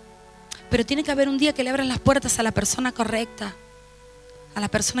 Pero tiene que haber un día que le abran las puertas a la persona correcta, a la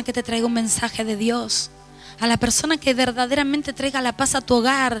persona que te traiga un mensaje de Dios, a la persona que verdaderamente traiga la paz a tu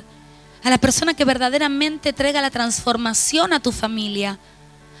hogar, a la persona que verdaderamente traiga la transformación a tu familia,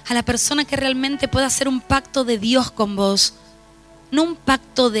 a la persona que realmente pueda hacer un pacto de Dios con vos. No un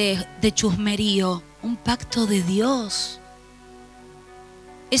pacto de chusmerío, un pacto de Dios.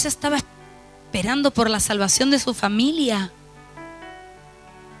 Ella estaba esperando por la salvación de su familia.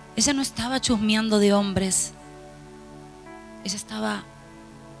 Ella no estaba chusmeando de hombres. Ella estaba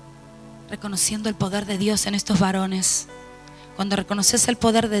reconociendo el poder de Dios en estos varones. Cuando reconoces el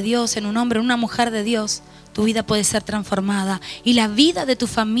poder de Dios en un hombre, en una mujer de Dios, tu vida puede ser transformada y la vida de tu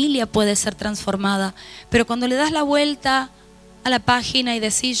familia puede ser transformada. Pero cuando le das la vuelta a la página y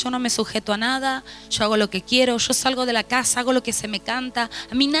decís, yo no me sujeto a nada, yo hago lo que quiero, yo salgo de la casa, hago lo que se me canta,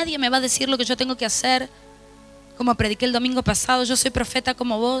 a mí nadie me va a decir lo que yo tengo que hacer, como prediqué el domingo pasado, yo soy profeta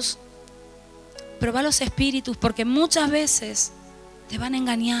como vos. Probá los espíritus, porque muchas veces te van a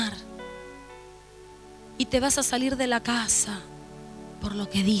engañar y te vas a salir de la casa por lo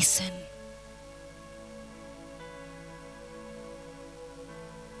que dicen.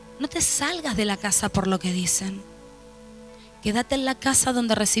 No te salgas de la casa por lo que dicen. Quédate en la casa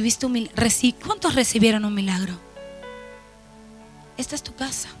donde recibiste un milagro. ¿Cuántos recibieron un milagro? Esta es tu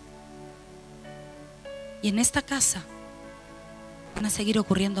casa. Y en esta casa van a seguir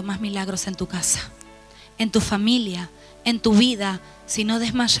ocurriendo más milagros en tu casa, en tu familia, en tu vida, si no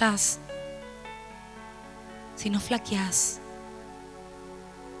desmayás, si no flaqueás,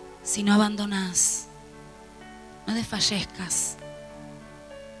 si no abandonás, no desfallezcas.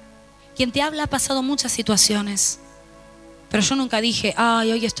 Quien te habla ha pasado muchas situaciones, pero yo nunca dije,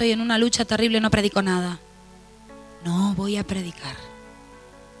 ay, hoy estoy en una lucha terrible, no predico nada. No, voy a predicar.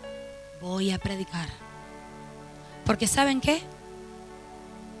 Voy a predicar. Porque ¿saben qué?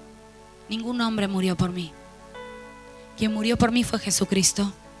 Ningún hombre murió por mí. Quien murió por mí fue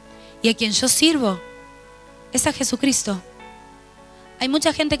Jesucristo. Y a quien yo sirvo es a Jesucristo. Hay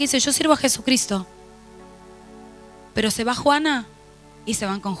mucha gente que dice, yo sirvo a Jesucristo. Pero se va Juana y se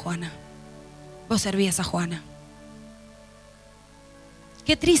van con Juana. Vos servías a Juana.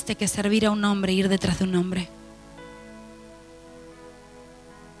 Qué triste que servir a un hombre e ir detrás de un hombre.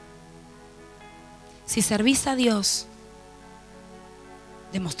 Si servís a Dios,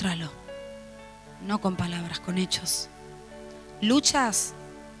 demostralo. No con palabras, con hechos. Luchas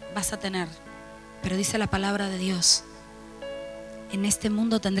vas a tener, pero dice la palabra de Dios, en este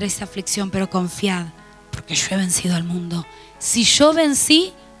mundo tendréis aflicción, pero confiad, porque yo he vencido al mundo. Si yo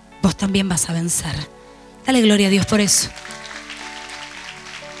vencí, vos también vas a vencer. Dale gloria a Dios por eso.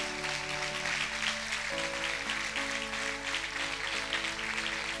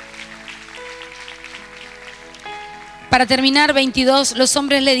 Para terminar, 22, los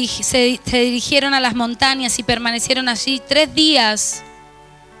hombres se dirigieron a las montañas y permanecieron allí 3 días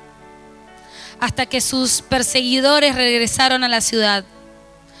hasta que sus perseguidores regresaron a la ciudad.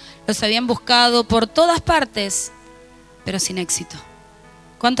 Los habían buscado por todas partes, pero sin éxito.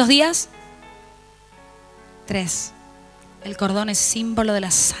 ¿Cuántos días? 3. El cordón es símbolo de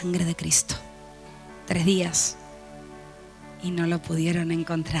la sangre de Cristo. 3 días y no lo pudieron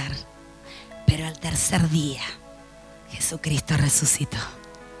encontrar. Pero al tercer día, Jesucristo resucitó.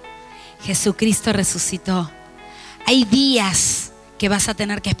 Jesucristo resucitó. Hay días que vas a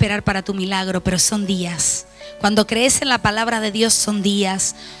tener que esperar para tu milagro, pero son días. Cuando crees en la palabra de Dios son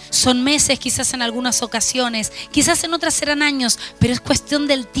días, son meses, quizás en algunas ocasiones, quizás en otras serán años, pero es cuestión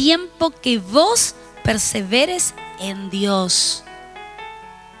del tiempo que vos perseveres en Dios.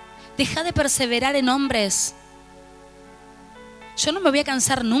 Deja de perseverar en hombres. Yo no me voy a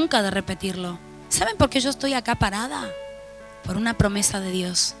cansar nunca de repetirlo. ¿Saben por qué yo estoy acá parada? Por una promesa de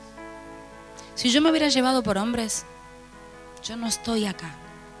Dios. Si yo me hubiera llevado por hombres, yo no estoy acá.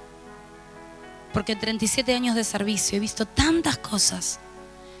 Porque en 37 años de servicio he visto tantas cosas.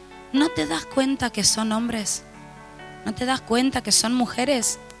 ¿No te das cuenta que son hombres? ¿No te das cuenta que son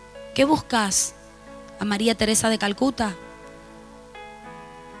mujeres? ¿Qué buscas? ¿A María Teresa de Calcuta?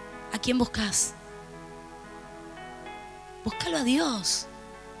 ¿A quién buscas? Búscalo a Dios.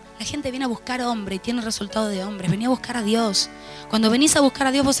 La gente viene a buscar hombre y tiene resultado de hombres. Vení a buscar a Dios. Cuando venís a buscar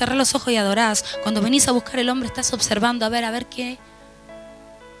a Dios, vos cerrás los ojos y adorás. Cuando venís a buscar el hombre, estás observando, a ver qué.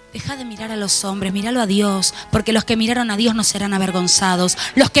 Deja de mirar a los hombres, míralo a Dios, porque los que miraron a Dios no serán avergonzados.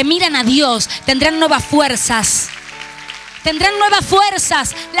 Los que miran a Dios tendrán nuevas fuerzas. Tendrán nuevas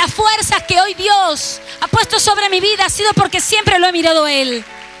fuerzas. Las fuerzas que hoy Dios ha puesto sobre mi vida ha sido porque siempre lo he mirado a Él.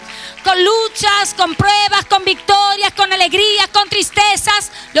 Con luchas, con pruebas, con victorias, con alegrías, con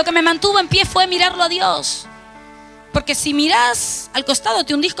tristezas. Lo que me mantuvo en pie fue mirarlo a Dios. Porque si mirás al costado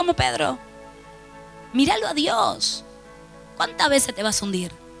te hundís como Pedro. Míralo a Dios. ¿Cuántas veces te vas a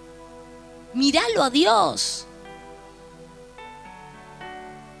hundir? Míralo a Dios.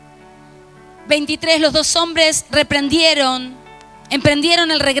 23, los 2 hombres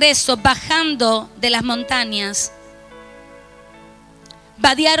emprendieron el regreso bajando de las montañas.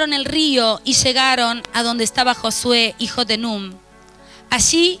 Vadearon el río y llegaron a donde estaba Josué, hijo de Nun.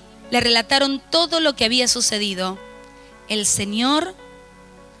 Allí le relataron todo lo que había sucedido. El Señor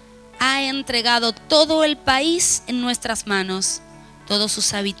ha entregado todo el país en nuestras manos. Todos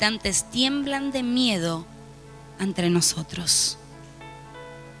sus habitantes tiemblan de miedo ante nosotros.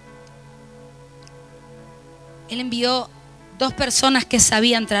 Él envió 2 personas que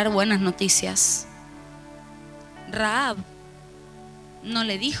sabían traer buenas noticias. Rahab no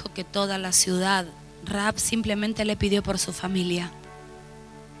le dijo que toda la ciudad. Rahab simplemente le pidió por su familia.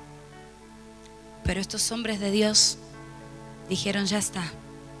 Pero estos hombres de Dios dijeron, ya está.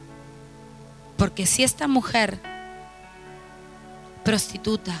 Porque si esta mujer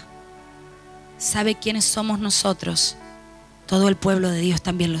prostituta sabe quiénes somos nosotros, todo el pueblo de Dios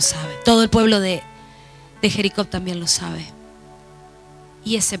también lo sabe. Todo el pueblo de Jericó también lo sabe.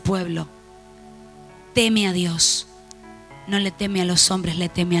 Y ese pueblo teme a Dios. No le teme a los hombres, le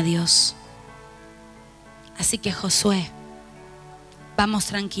teme a Dios. Así que Josué, vamos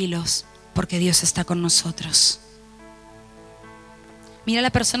tranquilos porque Dios está con nosotros. Mira a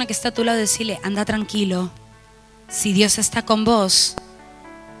la persona que está a tu lado y decirle, anda tranquilo. Si Dios está con vos,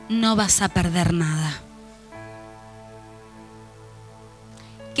 no vas a perder nada.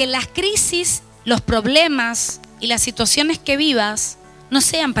 Que las crisis, los problemas y las situaciones que vivas no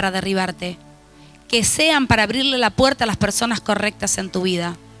sean para derribarte, que sean para abrirle la puerta a las personas correctas en tu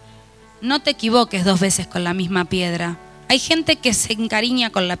vida. No te equivoques 2 veces con la misma piedra. Hay gente que se encariña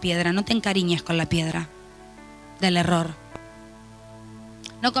con la piedra, no te encariñes con la piedra del error.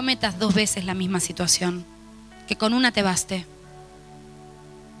 No cometas 2 veces la misma situación, que con una te baste,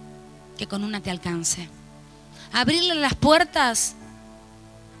 que con una te alcance. Abrirle las puertas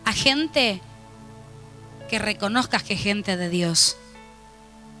a gente que reconozcas que es gente de Dios.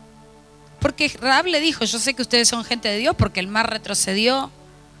 Porque Rahab le dijo, yo sé que ustedes son gente de Dios porque el mar retrocedió,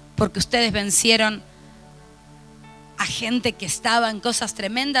 porque ustedes vencieron a gente que estaba en cosas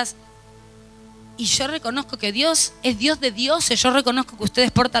tremendas. Y yo reconozco que Dios es Dios de dioses, yo reconozco que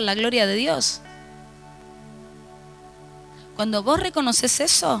ustedes portan la gloria de Dios. Cuando vos reconoces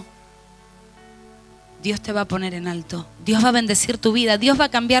eso, Dios te va a poner en alto. Dios va a bendecir tu vida, Dios va a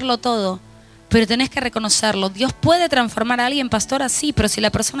cambiarlo todo. Pero tenés que reconocerlo. Dios puede transformar a alguien, pastora, sí, pero si la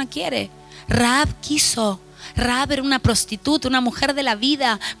persona quiere. Rahab quiso. Rahab era una prostituta, una mujer de la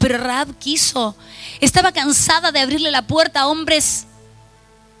vida, pero Rahab quiso. Estaba cansada de abrirle la puerta a hombres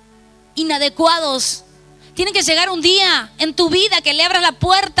inadecuados. Tiene que llegar un día en tu vida que le abras la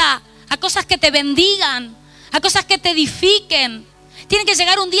puerta a cosas que te bendigan, a cosas que te edifiquen. Tiene que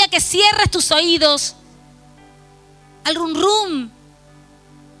llegar un día que cierres tus oídos al rum rum.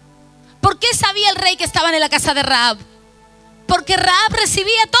 ¿Por qué sabía el rey que estaban en la casa de Rahab? Porque Rahab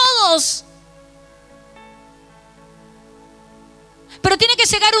recibía a todos. Pero tiene que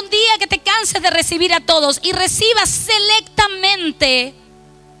llegar un día que te canses de recibir a todos y recibas selectamente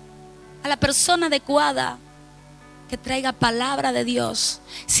a la persona adecuada que traiga palabra de Dios.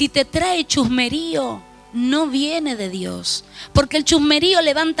 Si te trae chusmerío, no viene de Dios, porque el chusmerío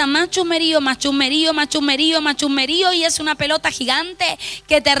levanta más chusmerío, más chusmerío, más chusmerío, más chusmerío, y es una pelota gigante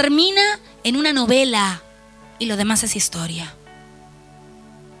que termina en una novela y lo demás es historia.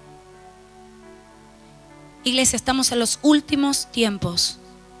 Iglesia, estamos en los últimos tiempos.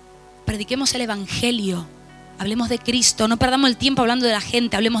 Prediquemos el evangelio. Hablemos de Cristo, no perdamos el tiempo hablando de la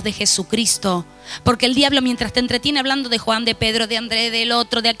gente, hablemos de Jesucristo. Porque el diablo, mientras te entretiene hablando de Juan, de Pedro, de Andrés, del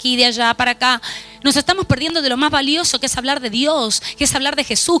otro, de aquí, de allá, para acá, nos estamos perdiendo de lo más valioso, que es hablar de Dios, que es hablar de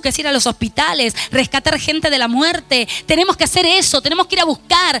Jesús, que es ir a los hospitales, rescatar gente de la muerte. Tenemos que hacer eso, tenemos que ir a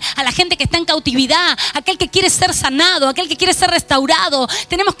buscar a la gente que está en cautividad, aquel que quiere ser sanado, aquel que quiere ser restaurado.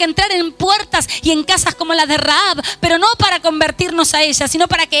 Tenemos que entrar en puertas y en casas como las de Rahab, pero no para convertirnos a ella, sino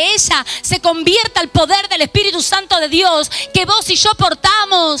para que ella se convierta al poder del Espíritu Santo de Dios, que vos y yo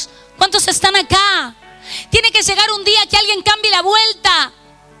portamos. ¿Cuántos están acá? Tiene que llegar un día que alguien cambie la vuelta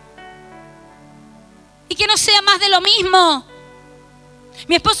y que no sea más de lo mismo.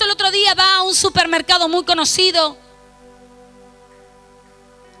 Mi esposo el otro día va a un supermercado muy conocido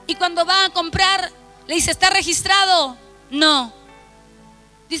y cuando va a comprar le dice, ¿está registrado? No.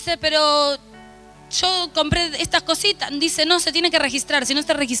 Dice, pero yo compré estas cositas. Dice, no, se tiene que registrar. Si no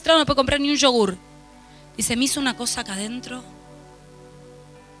está registrado no puede comprar ni un yogur. Dice, me hizo una cosa acá adentro.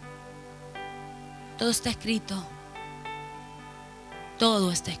 Todo está escrito.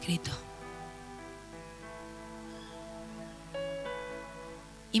 Todo está escrito.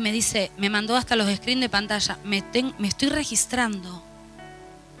 Y me dice, me mandó hasta los screens de pantalla. Me estoy registrando.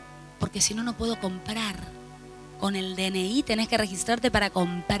 Porque si no, no puedo comprar. Con el DNI tenés que registrarte para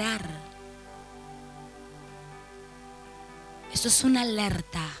comprar. Eso es una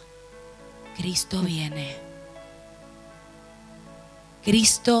alerta. Cristo viene.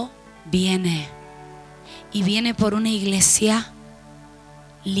 Cristo viene. Y viene por una iglesia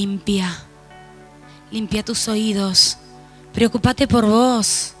limpia. Limpia tus oídos. Preocúpate por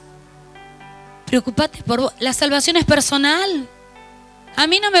vos. Preocúpate por vos. La salvación es personal. A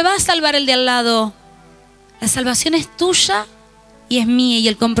mí no me va a salvar el de al lado. La salvación es tuya y es mía. Y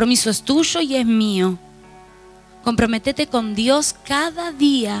el compromiso es tuyo y es mío. Comprométete con Dios cada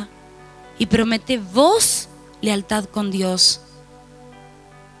día y promete vos lealtad con Dios.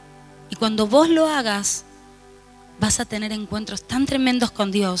 Y cuando vos lo hagas, vas a tener encuentros tan tremendos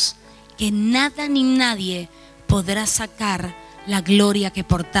con Dios que nada ni nadie podrá sacar la gloria que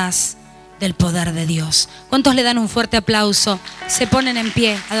portás del poder de Dios. ¿Cuántos le dan un fuerte aplauso? Se ponen en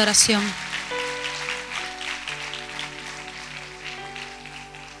pie, adoración.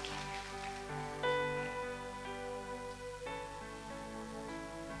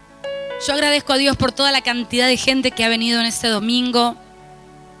 Yo agradezco a Dios por toda la cantidad de gente que ha venido en este domingo.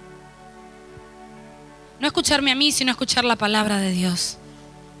 No escucharme a mí, sino escuchar la palabra de Dios.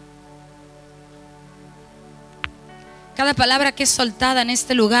 Cada palabra que es soltada en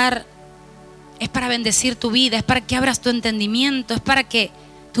este lugar es para bendecir tu vida, es para que abras tu entendimiento, es para que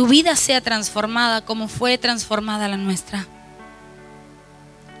tu vida sea transformada como fue transformada la nuestra.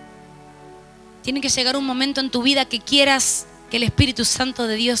 Tiene que llegar un momento en tu vida que quieras que el Espíritu Santo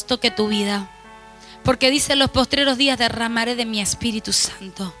de Dios toque tu vida. Porque dice: en los postreros días derramaré de mi Espíritu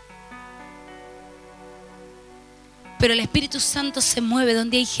Santo. Pero el Espíritu Santo se mueve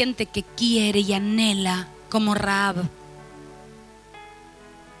donde hay gente que quiere y anhela, como Rahab,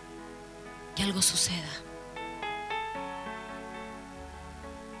 que algo suceda.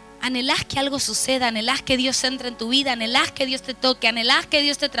 Anhelás que algo suceda, anhelás que Dios entre en tu vida, anhelás que Dios te toque, anhelás que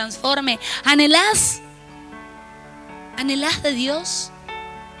Dios te transforme, anhelás de Dios.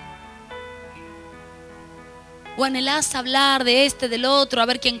 O anhelás hablar de este, del otro, a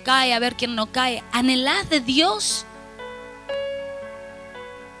ver quién cae, a ver quién no cae. Anhelás de Dios.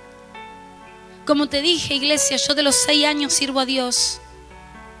 Como te dije, iglesia, yo de los 6 años sirvo a Dios.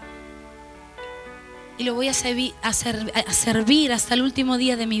 Y lo voy a servir hasta el último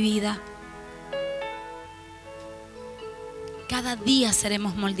día de mi vida. Cada día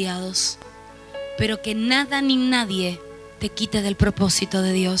seremos moldeados, pero que nada ni nadie te quite del propósito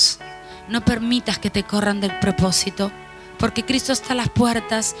de Dios. No permitas que te corran del propósito, porque Cristo está a las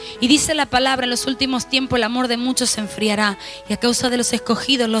puertas. Y dice la palabra: en los últimos tiempos el amor de muchos se enfriará, y a causa de los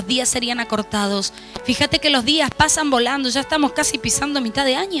escogidos los días serían acortados. Fíjate que los días pasan volando, ya estamos casi pisando mitad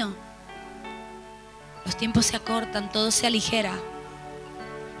de año. Los tiempos se acortan, todo se aligera,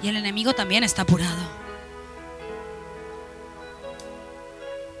 y el enemigo también está apurado.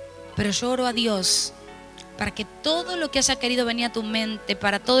 Pero yo oro a Dios para que todo lo que haya querido venir a tu mente,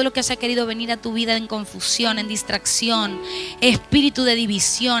 para todo lo que haya querido venir a tu vida en confusión, en distracción, espíritu de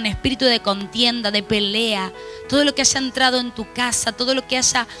división, espíritu de contienda, de pelea, todo lo que haya entrado en tu casa, todo lo que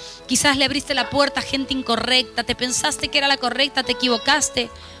haya, quizás le abriste la puerta a gente incorrecta, te pensaste que era la correcta, te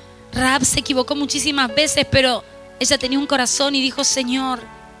equivocaste. Rahab se equivocó muchísimas veces, pero ella tenía un corazón y dijo: Señor,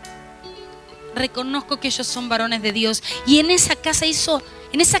 reconozco que ellos son varones de Dios. Y en esa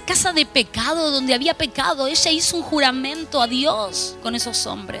casa de pecado, donde había pecado, ella hizo un juramento a Dios con esos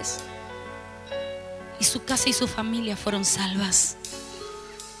hombres. Y su casa y su familia fueron salvas.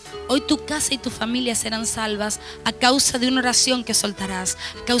 Hoy tu casa y tu familia serán salvas a causa de una oración que soltarás,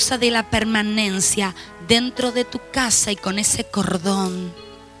 a causa de la permanencia dentro de tu casa y con ese cordón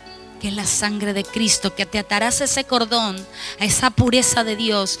que es la sangre de Cristo, que te atarás a ese cordón, a esa pureza de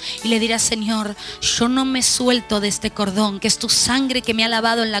Dios, y le dirás: Señor, yo no me suelto de este cordón, que es tu sangre que me ha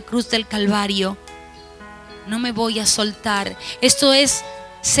lavado en la cruz del Calvario. No me voy a soltar. Esto es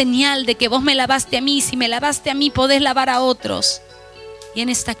señal de que vos me lavaste a mí. Si me lavaste a mí, podés lavar a otros. Y en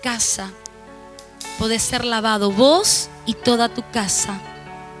esta casa podés ser lavado vos y toda tu casa.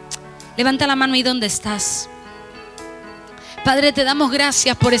 Levanta la mano ahí donde estás. Padre, te damos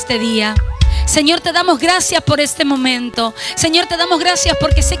gracias por este día. Señor, te damos gracias por este momento. Señor, te damos gracias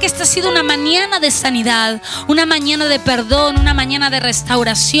porque sé que esta ha sido una mañana de sanidad, una mañana de perdón, una mañana de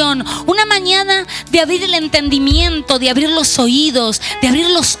restauración, una mañana de abrir el entendimiento, de abrir los oídos, de abrir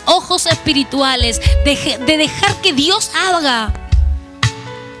los ojos espirituales, de dejar que Dios haga.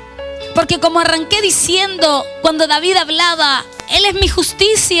 Porque como arranqué diciendo cuando David hablaba: Él es mi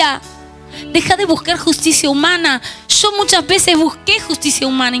justicia. Deja de buscar justicia humana. Yo muchas veces busqué justicia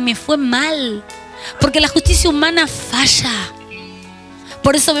humana y me fue mal, porque la justicia humana falla.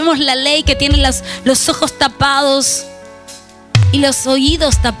 Por eso vemos la ley que tiene los ojos tapados y los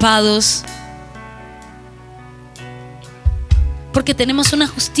oídos tapados, porque tenemos una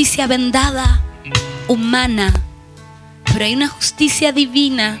justicia vendada, humana, pero hay una justicia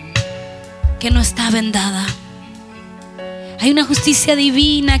divina que no está vendada. Hay una justicia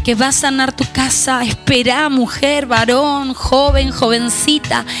divina que va a sanar tu casa. Espera, mujer, varón, joven,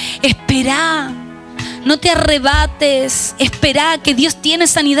 jovencita. Espera. No te arrebates. Espera, que Dios tiene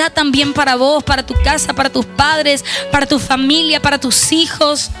sanidad también para vos, para tu casa, para tus padres, para tu familia, para tus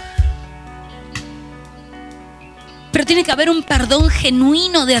hijos. Pero tiene que haber un perdón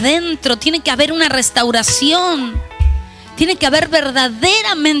genuino de adentro, tiene que haber una restauración, tiene que haber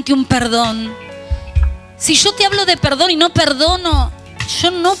verdaderamente un perdón. Si yo te hablo de perdón y no perdono, yo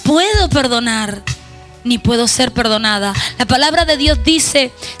no puedo perdonar, ni puedo ser perdonada. La palabra de Dios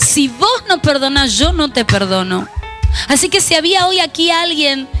dice, si vos no perdonás, yo no te perdono. Así que si había hoy aquí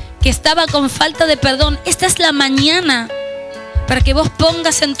alguien que estaba con falta de perdón, esta es la mañana para que vos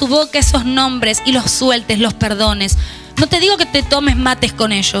pongas en tu boca esos nombres y los sueltes, los perdones. No te digo que te tomes mates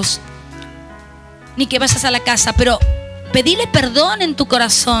con ellos, ni que vayas a la casa, pero pedile perdón en tu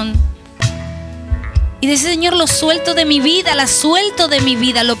corazón. Y dice, Señor, lo suelto de mi vida, la suelto de mi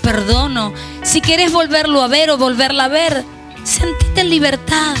vida, lo perdono. Si querés volverlo a ver o volverla a ver, sentite en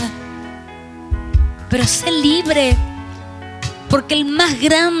libertad. Pero sé libre, porque el más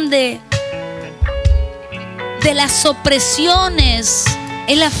grande de las opresiones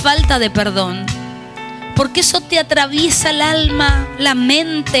es la falta de perdón. Porque eso te atraviesa el alma, la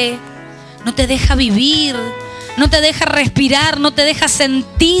mente, no te deja vivir, no te deja respirar, no te deja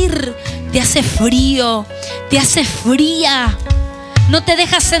sentir, te hace frío, te hace fría, no te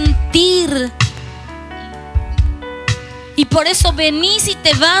deja sentir. Y por eso venís y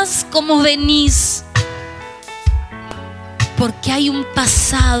te vas como venís. Porque hay un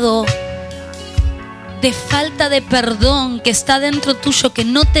pasado de falta de perdón que está dentro tuyo que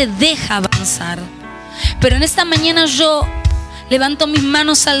no te deja avanzar. Pero en esta mañana yo levanto mis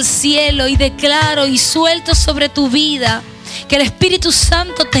manos al cielo y declaro y suelto sobre tu vida que el Espíritu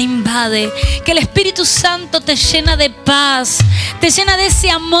Santo te invade, que el Espíritu Santo te llena de paz, te llena de ese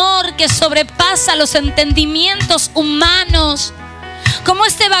amor que sobrepasa los entendimientos humanos. Como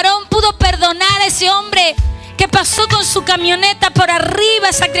este varón pudo perdonar a ese hombre que pasó con su camioneta por arriba,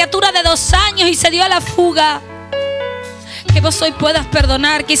 esa criatura de 2 años, y se dio a la fuga. Que vos hoy puedas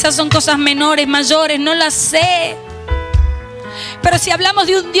perdonar, quizás son cosas menores, mayores, no las sé. Pero si hablamos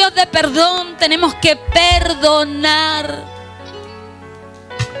de un Dios de perdón, tenemos que perdonar.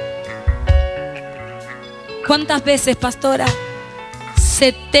 ¿Cuántas veces, pastora?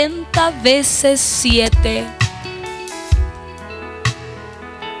 70 veces 7.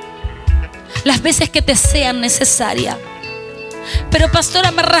 Las veces que te sean necesarias. Pero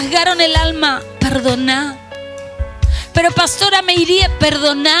pastora, me rasgaron el alma, perdoná. Pero pastora, me iría,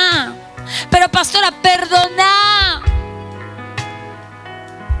 perdoná. Pero pastora, perdoná.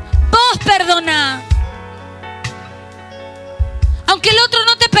 Vos perdoná. Aunque el otro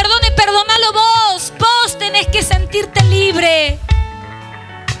no te perdone, perdonalo vos. Vos tenés que sentirte libre.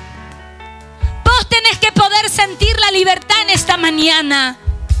 Vos tenés que poder sentir la libertad en esta mañana.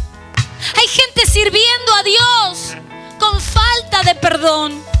 Hay gente sirviendo a Dios con falta de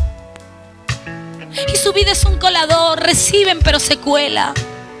perdón. Y su vida es un colador. Reciben pero se cuela.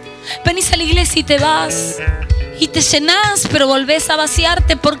 Venís a la iglesia y te vas. Y te llenás pero volvés a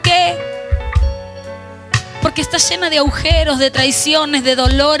vaciarte. ¿Por qué? Porque estás llena de agujeros, de traiciones, de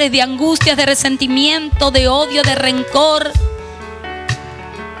dolores, de angustias, de resentimiento, de odio, de rencor.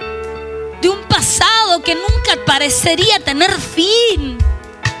 De un pasado que nunca parecería tener fin.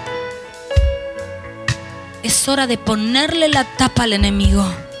 Es hora de ponerle la tapa al enemigo.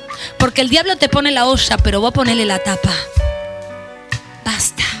 Porque el diablo te pone la olla, pero vos ponele la tapa.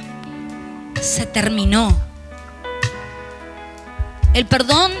 Basta. Se terminó. El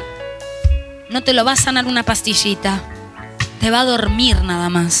perdón no te lo va a sanar una pastillita. Te va a dormir nada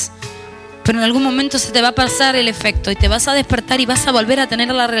más. Pero en algún momento se te va a pasar el efecto y te vas a despertar y vas a volver a tener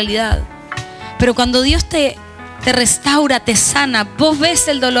la realidad. Pero cuando Dios te restaura, te sana, vos ves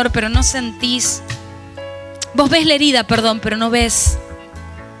el dolor pero no sentís. Vos ves la herida, perdón, pero no ves.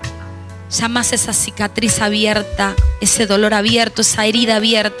 Ya más esa cicatriz abierta, ese dolor abierto, esa herida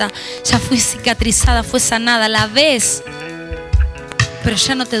abierta, ya fue cicatrizada, fue sanada, la ves, pero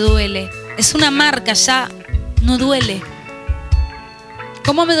ya no te duele. Es una marca, ya no duele.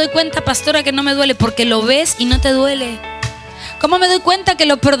 ¿Cómo me doy cuenta, pastora, que no me duele? Porque lo ves y no te duele. ¿Cómo me doy cuenta que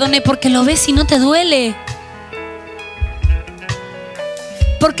lo perdoné? Porque lo ves y no te duele.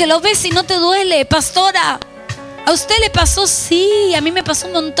 Porque lo ves y no te duele, pastora. ¿A usted le pasó? Sí, a mí me pasó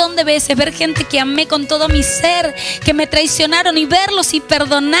un montón de veces ver gente que amé con todo mi ser, que me traicionaron, y verlos y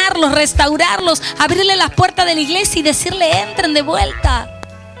perdonarlos, restaurarlos, abrirle las puertas de la iglesia y decirle entren de vuelta.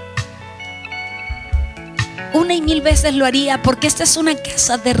 1 y 1000 veces lo haría, porque esta es una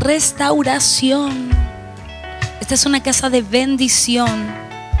casa de restauración. Esta es una casa de bendición.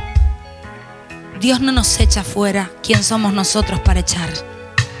 Dios no nos echa fuera. ¿Quién somos nosotros para echar?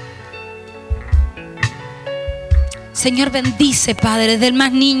 Señor, bendice, Padre, desde el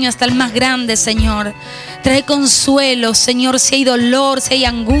más niño hasta el más grande, Señor. Trae consuelo, Señor, si hay dolor, si hay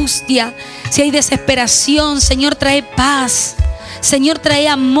angustia, si hay desesperación. Señor, trae paz. Señor, trae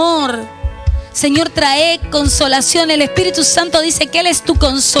amor. Señor, trae consolación. El Espíritu Santo dice que Él es tu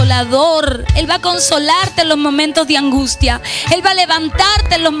consolador. Él va a consolarte en los momentos de angustia. Él va a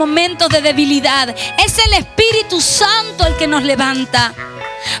levantarte en los momentos de debilidad. Es el Espíritu Santo el que nos levanta.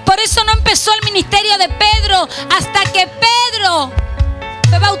 Por eso no empezó el ministerio de Pedro hasta que Pedro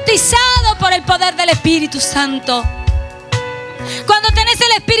fue bautizado por el poder del Espíritu Santo. Cuando tenés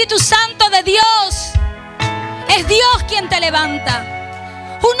el Espíritu Santo de Dios, es Dios quien te levanta.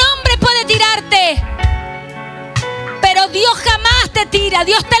 Un hombre puede tirarte, pero Dios jamás te tira.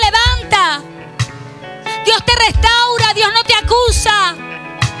 Dios te levanta. Dios te restaura. Dios no te acusa.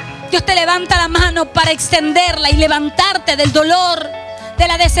 Dios te levanta la mano para extenderla y levantarte del dolor, de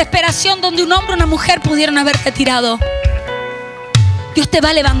la desesperación donde un hombre o una mujer pudieron haberte tirado. Dios te va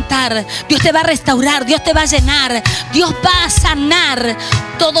a levantar, Dios te va a restaurar, Dios te va a llenar, Dios va a sanar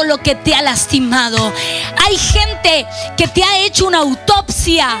todo lo que te ha lastimado. Hay gente que te ha hecho una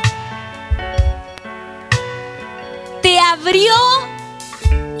autopsia, te abrió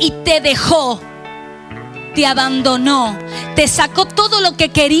y te dejó, te abandonó, te sacó todo lo que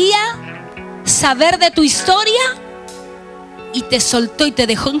quería saber de tu historia y te soltó y te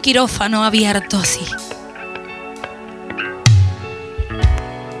dejó en quirófano abierto así.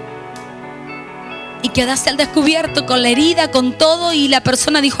 Y quedaste al descubierto con la herida, con todo, y la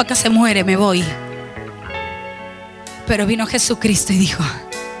persona dijo: acá se muere, me voy. Pero vino Jesucristo y dijo: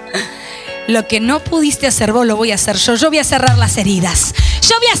 lo que no pudiste hacer vos lo voy a hacer yo. Yo voy a cerrar las heridas,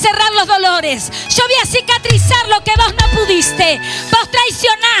 yo voy a cerrar los dolores, yo voy a cicatrizar lo que vos no pudiste. Vos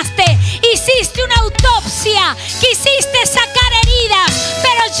traicionaste, hiciste una autopsia, quisiste sacar heridas,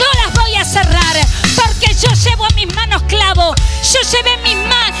 pero yo las voy a cerrar, porque yo llevo en mis manos clavos, yo llevé en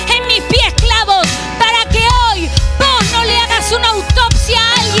mis pies clavos, para que hoy vos no le hagas una autopsia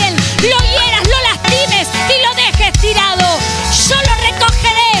a alguien, lo hieras, lo lastimes y lo dejes tirado. Yo lo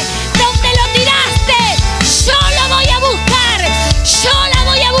recogeré donde lo tiraste, yo lo voy a buscar, yo la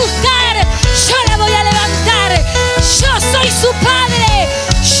voy a buscar, yo la voy a levantar. Yo soy su padre,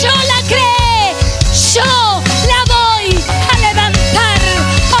 yo la creé, yo la voy a levantar.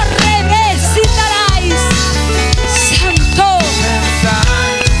 Oh, revés y taráis, santo.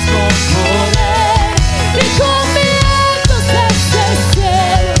 Con poder y con vientos desde el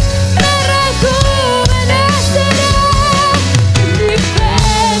cielo me rejuveneceré. Mi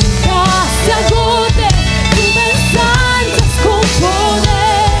venta se agote, tú me ensanchas con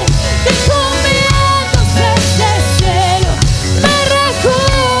poder y con vientos desde el cielo me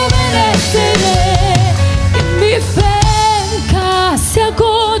rejuveneceré. Mi venta se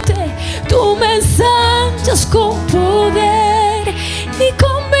agote, tú me ensanchas con poder y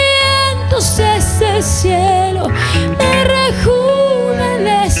con vientos desde el cielo me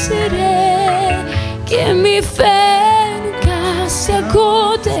rejuveneceré. Que mi fe nunca se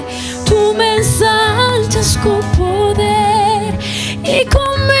agote, tú me ensanchas con poder y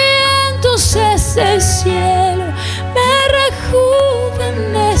con vientos desde el cielo me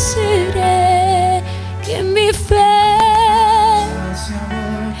rejuveneceré. Que mi fe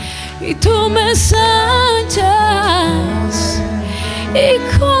y tú me ensanchas y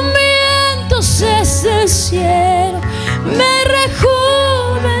con vientos desde el cielo me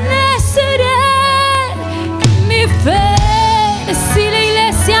rejuveneceré. Mi fe, si la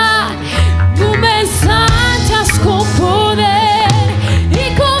iglesia, tú me ensanchas con poder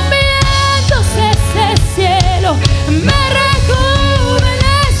y con vientos desde el cielo me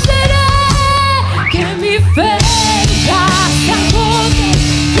rejuveneceré. Que mi fe se agote,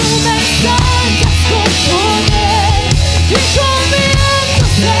 tú me ensanchas con poder y con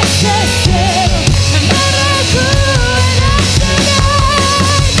vientos desde el cielo me rejuveneceré.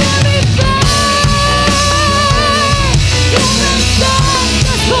 Que mi fe, tú me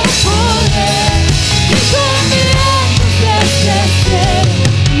ensanchas con poder y con vientos desde el cielo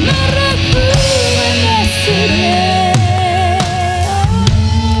me rejuveneceré.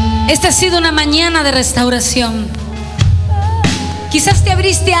 Esta ha sido una mañana de restauración. Quizás te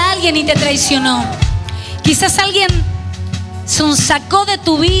abriste a alguien y te traicionó. Quizás alguien sacó de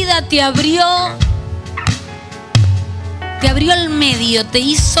tu vida, te abrió al medio, te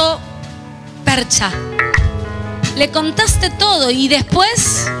hizo percha. Le contaste todo y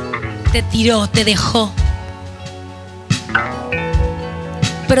después te tiró, te dejó.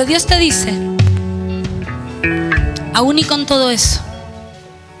 Pero Dios te dice: aún y con todo eso,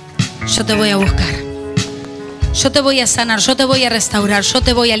 yo te voy a buscar. Yo te voy a sanar, yo te voy a restaurar, yo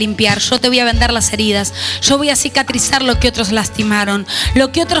te voy a limpiar, yo te voy a vendar las heridas, yo voy a cicatrizar lo que otros lastimaron,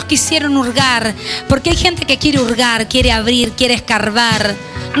 lo que otros quisieron hurgar, porque hay gente que quiere hurgar, quiere abrir, quiere escarbar,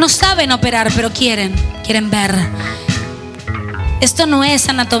 no saben operar, pero quieren ver. Esto no es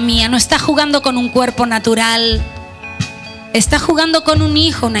anatomía, no está jugando con un cuerpo natural, está jugando con un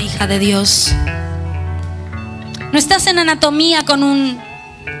hijo, una hija de Dios. No estás en anatomía con un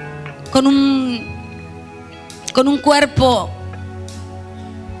cuerpo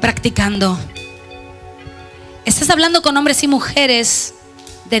practicando. Estás hablando con hombres y mujeres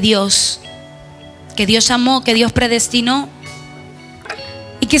de Dios, que Dios llamó, que Dios predestinó.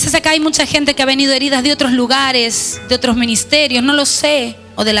 Y quizás acá hay mucha gente que ha venido heridas de otros lugares, de otros ministerios, no lo sé,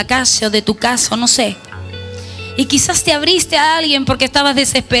 o de la calle, o de tu casa, no sé. Y quizás te abriste a alguien porque estabas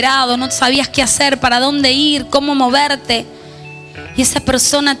desesperado, no sabías qué hacer, para dónde ir, cómo moverte. Y esa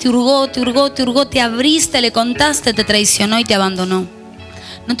persona te hurgó, te abriste, le contaste, te traicionó y te abandonó.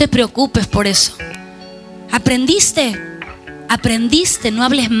 No te preocupes por eso. Aprendiste, no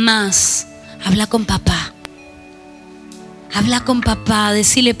hables más. Habla con papá. Habla con papá,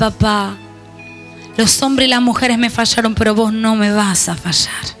 decile: papá, los hombres y las mujeres me fallaron, pero vos no me vas a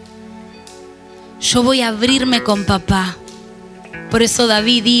fallar. Yo voy a abrirme con papá. Por eso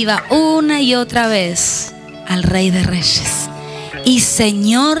David iba una y otra vez al Rey de Reyes y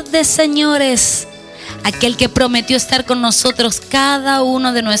Señor de señores, aquel que prometió estar con nosotros cada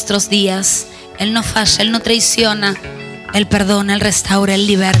uno de nuestros días. Él no falla, Él no traiciona, Él perdona, Él restaura, Él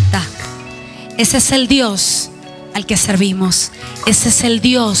liberta. Ese es el Dios al que servimos. Ese es el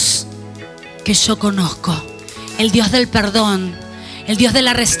Dios que yo conozco, el Dios del perdón, el Dios de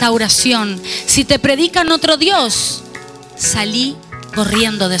la restauración. Si te predican otro Dios, salí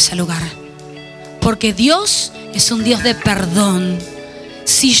corriendo de ese lugar, porque Dios es un Dios de perdón.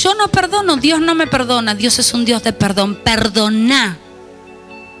 Si yo no perdono, Dios no me perdona. Dios es un Dios de perdón. Perdona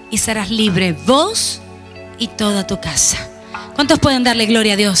y serás libre, vos y toda tu casa. ¿Cuántos pueden darle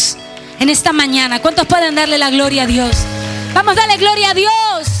gloria a Dios en esta mañana? ¿Cuántos pueden darle la gloria a Dios? Vamos, dale gloria a Dios.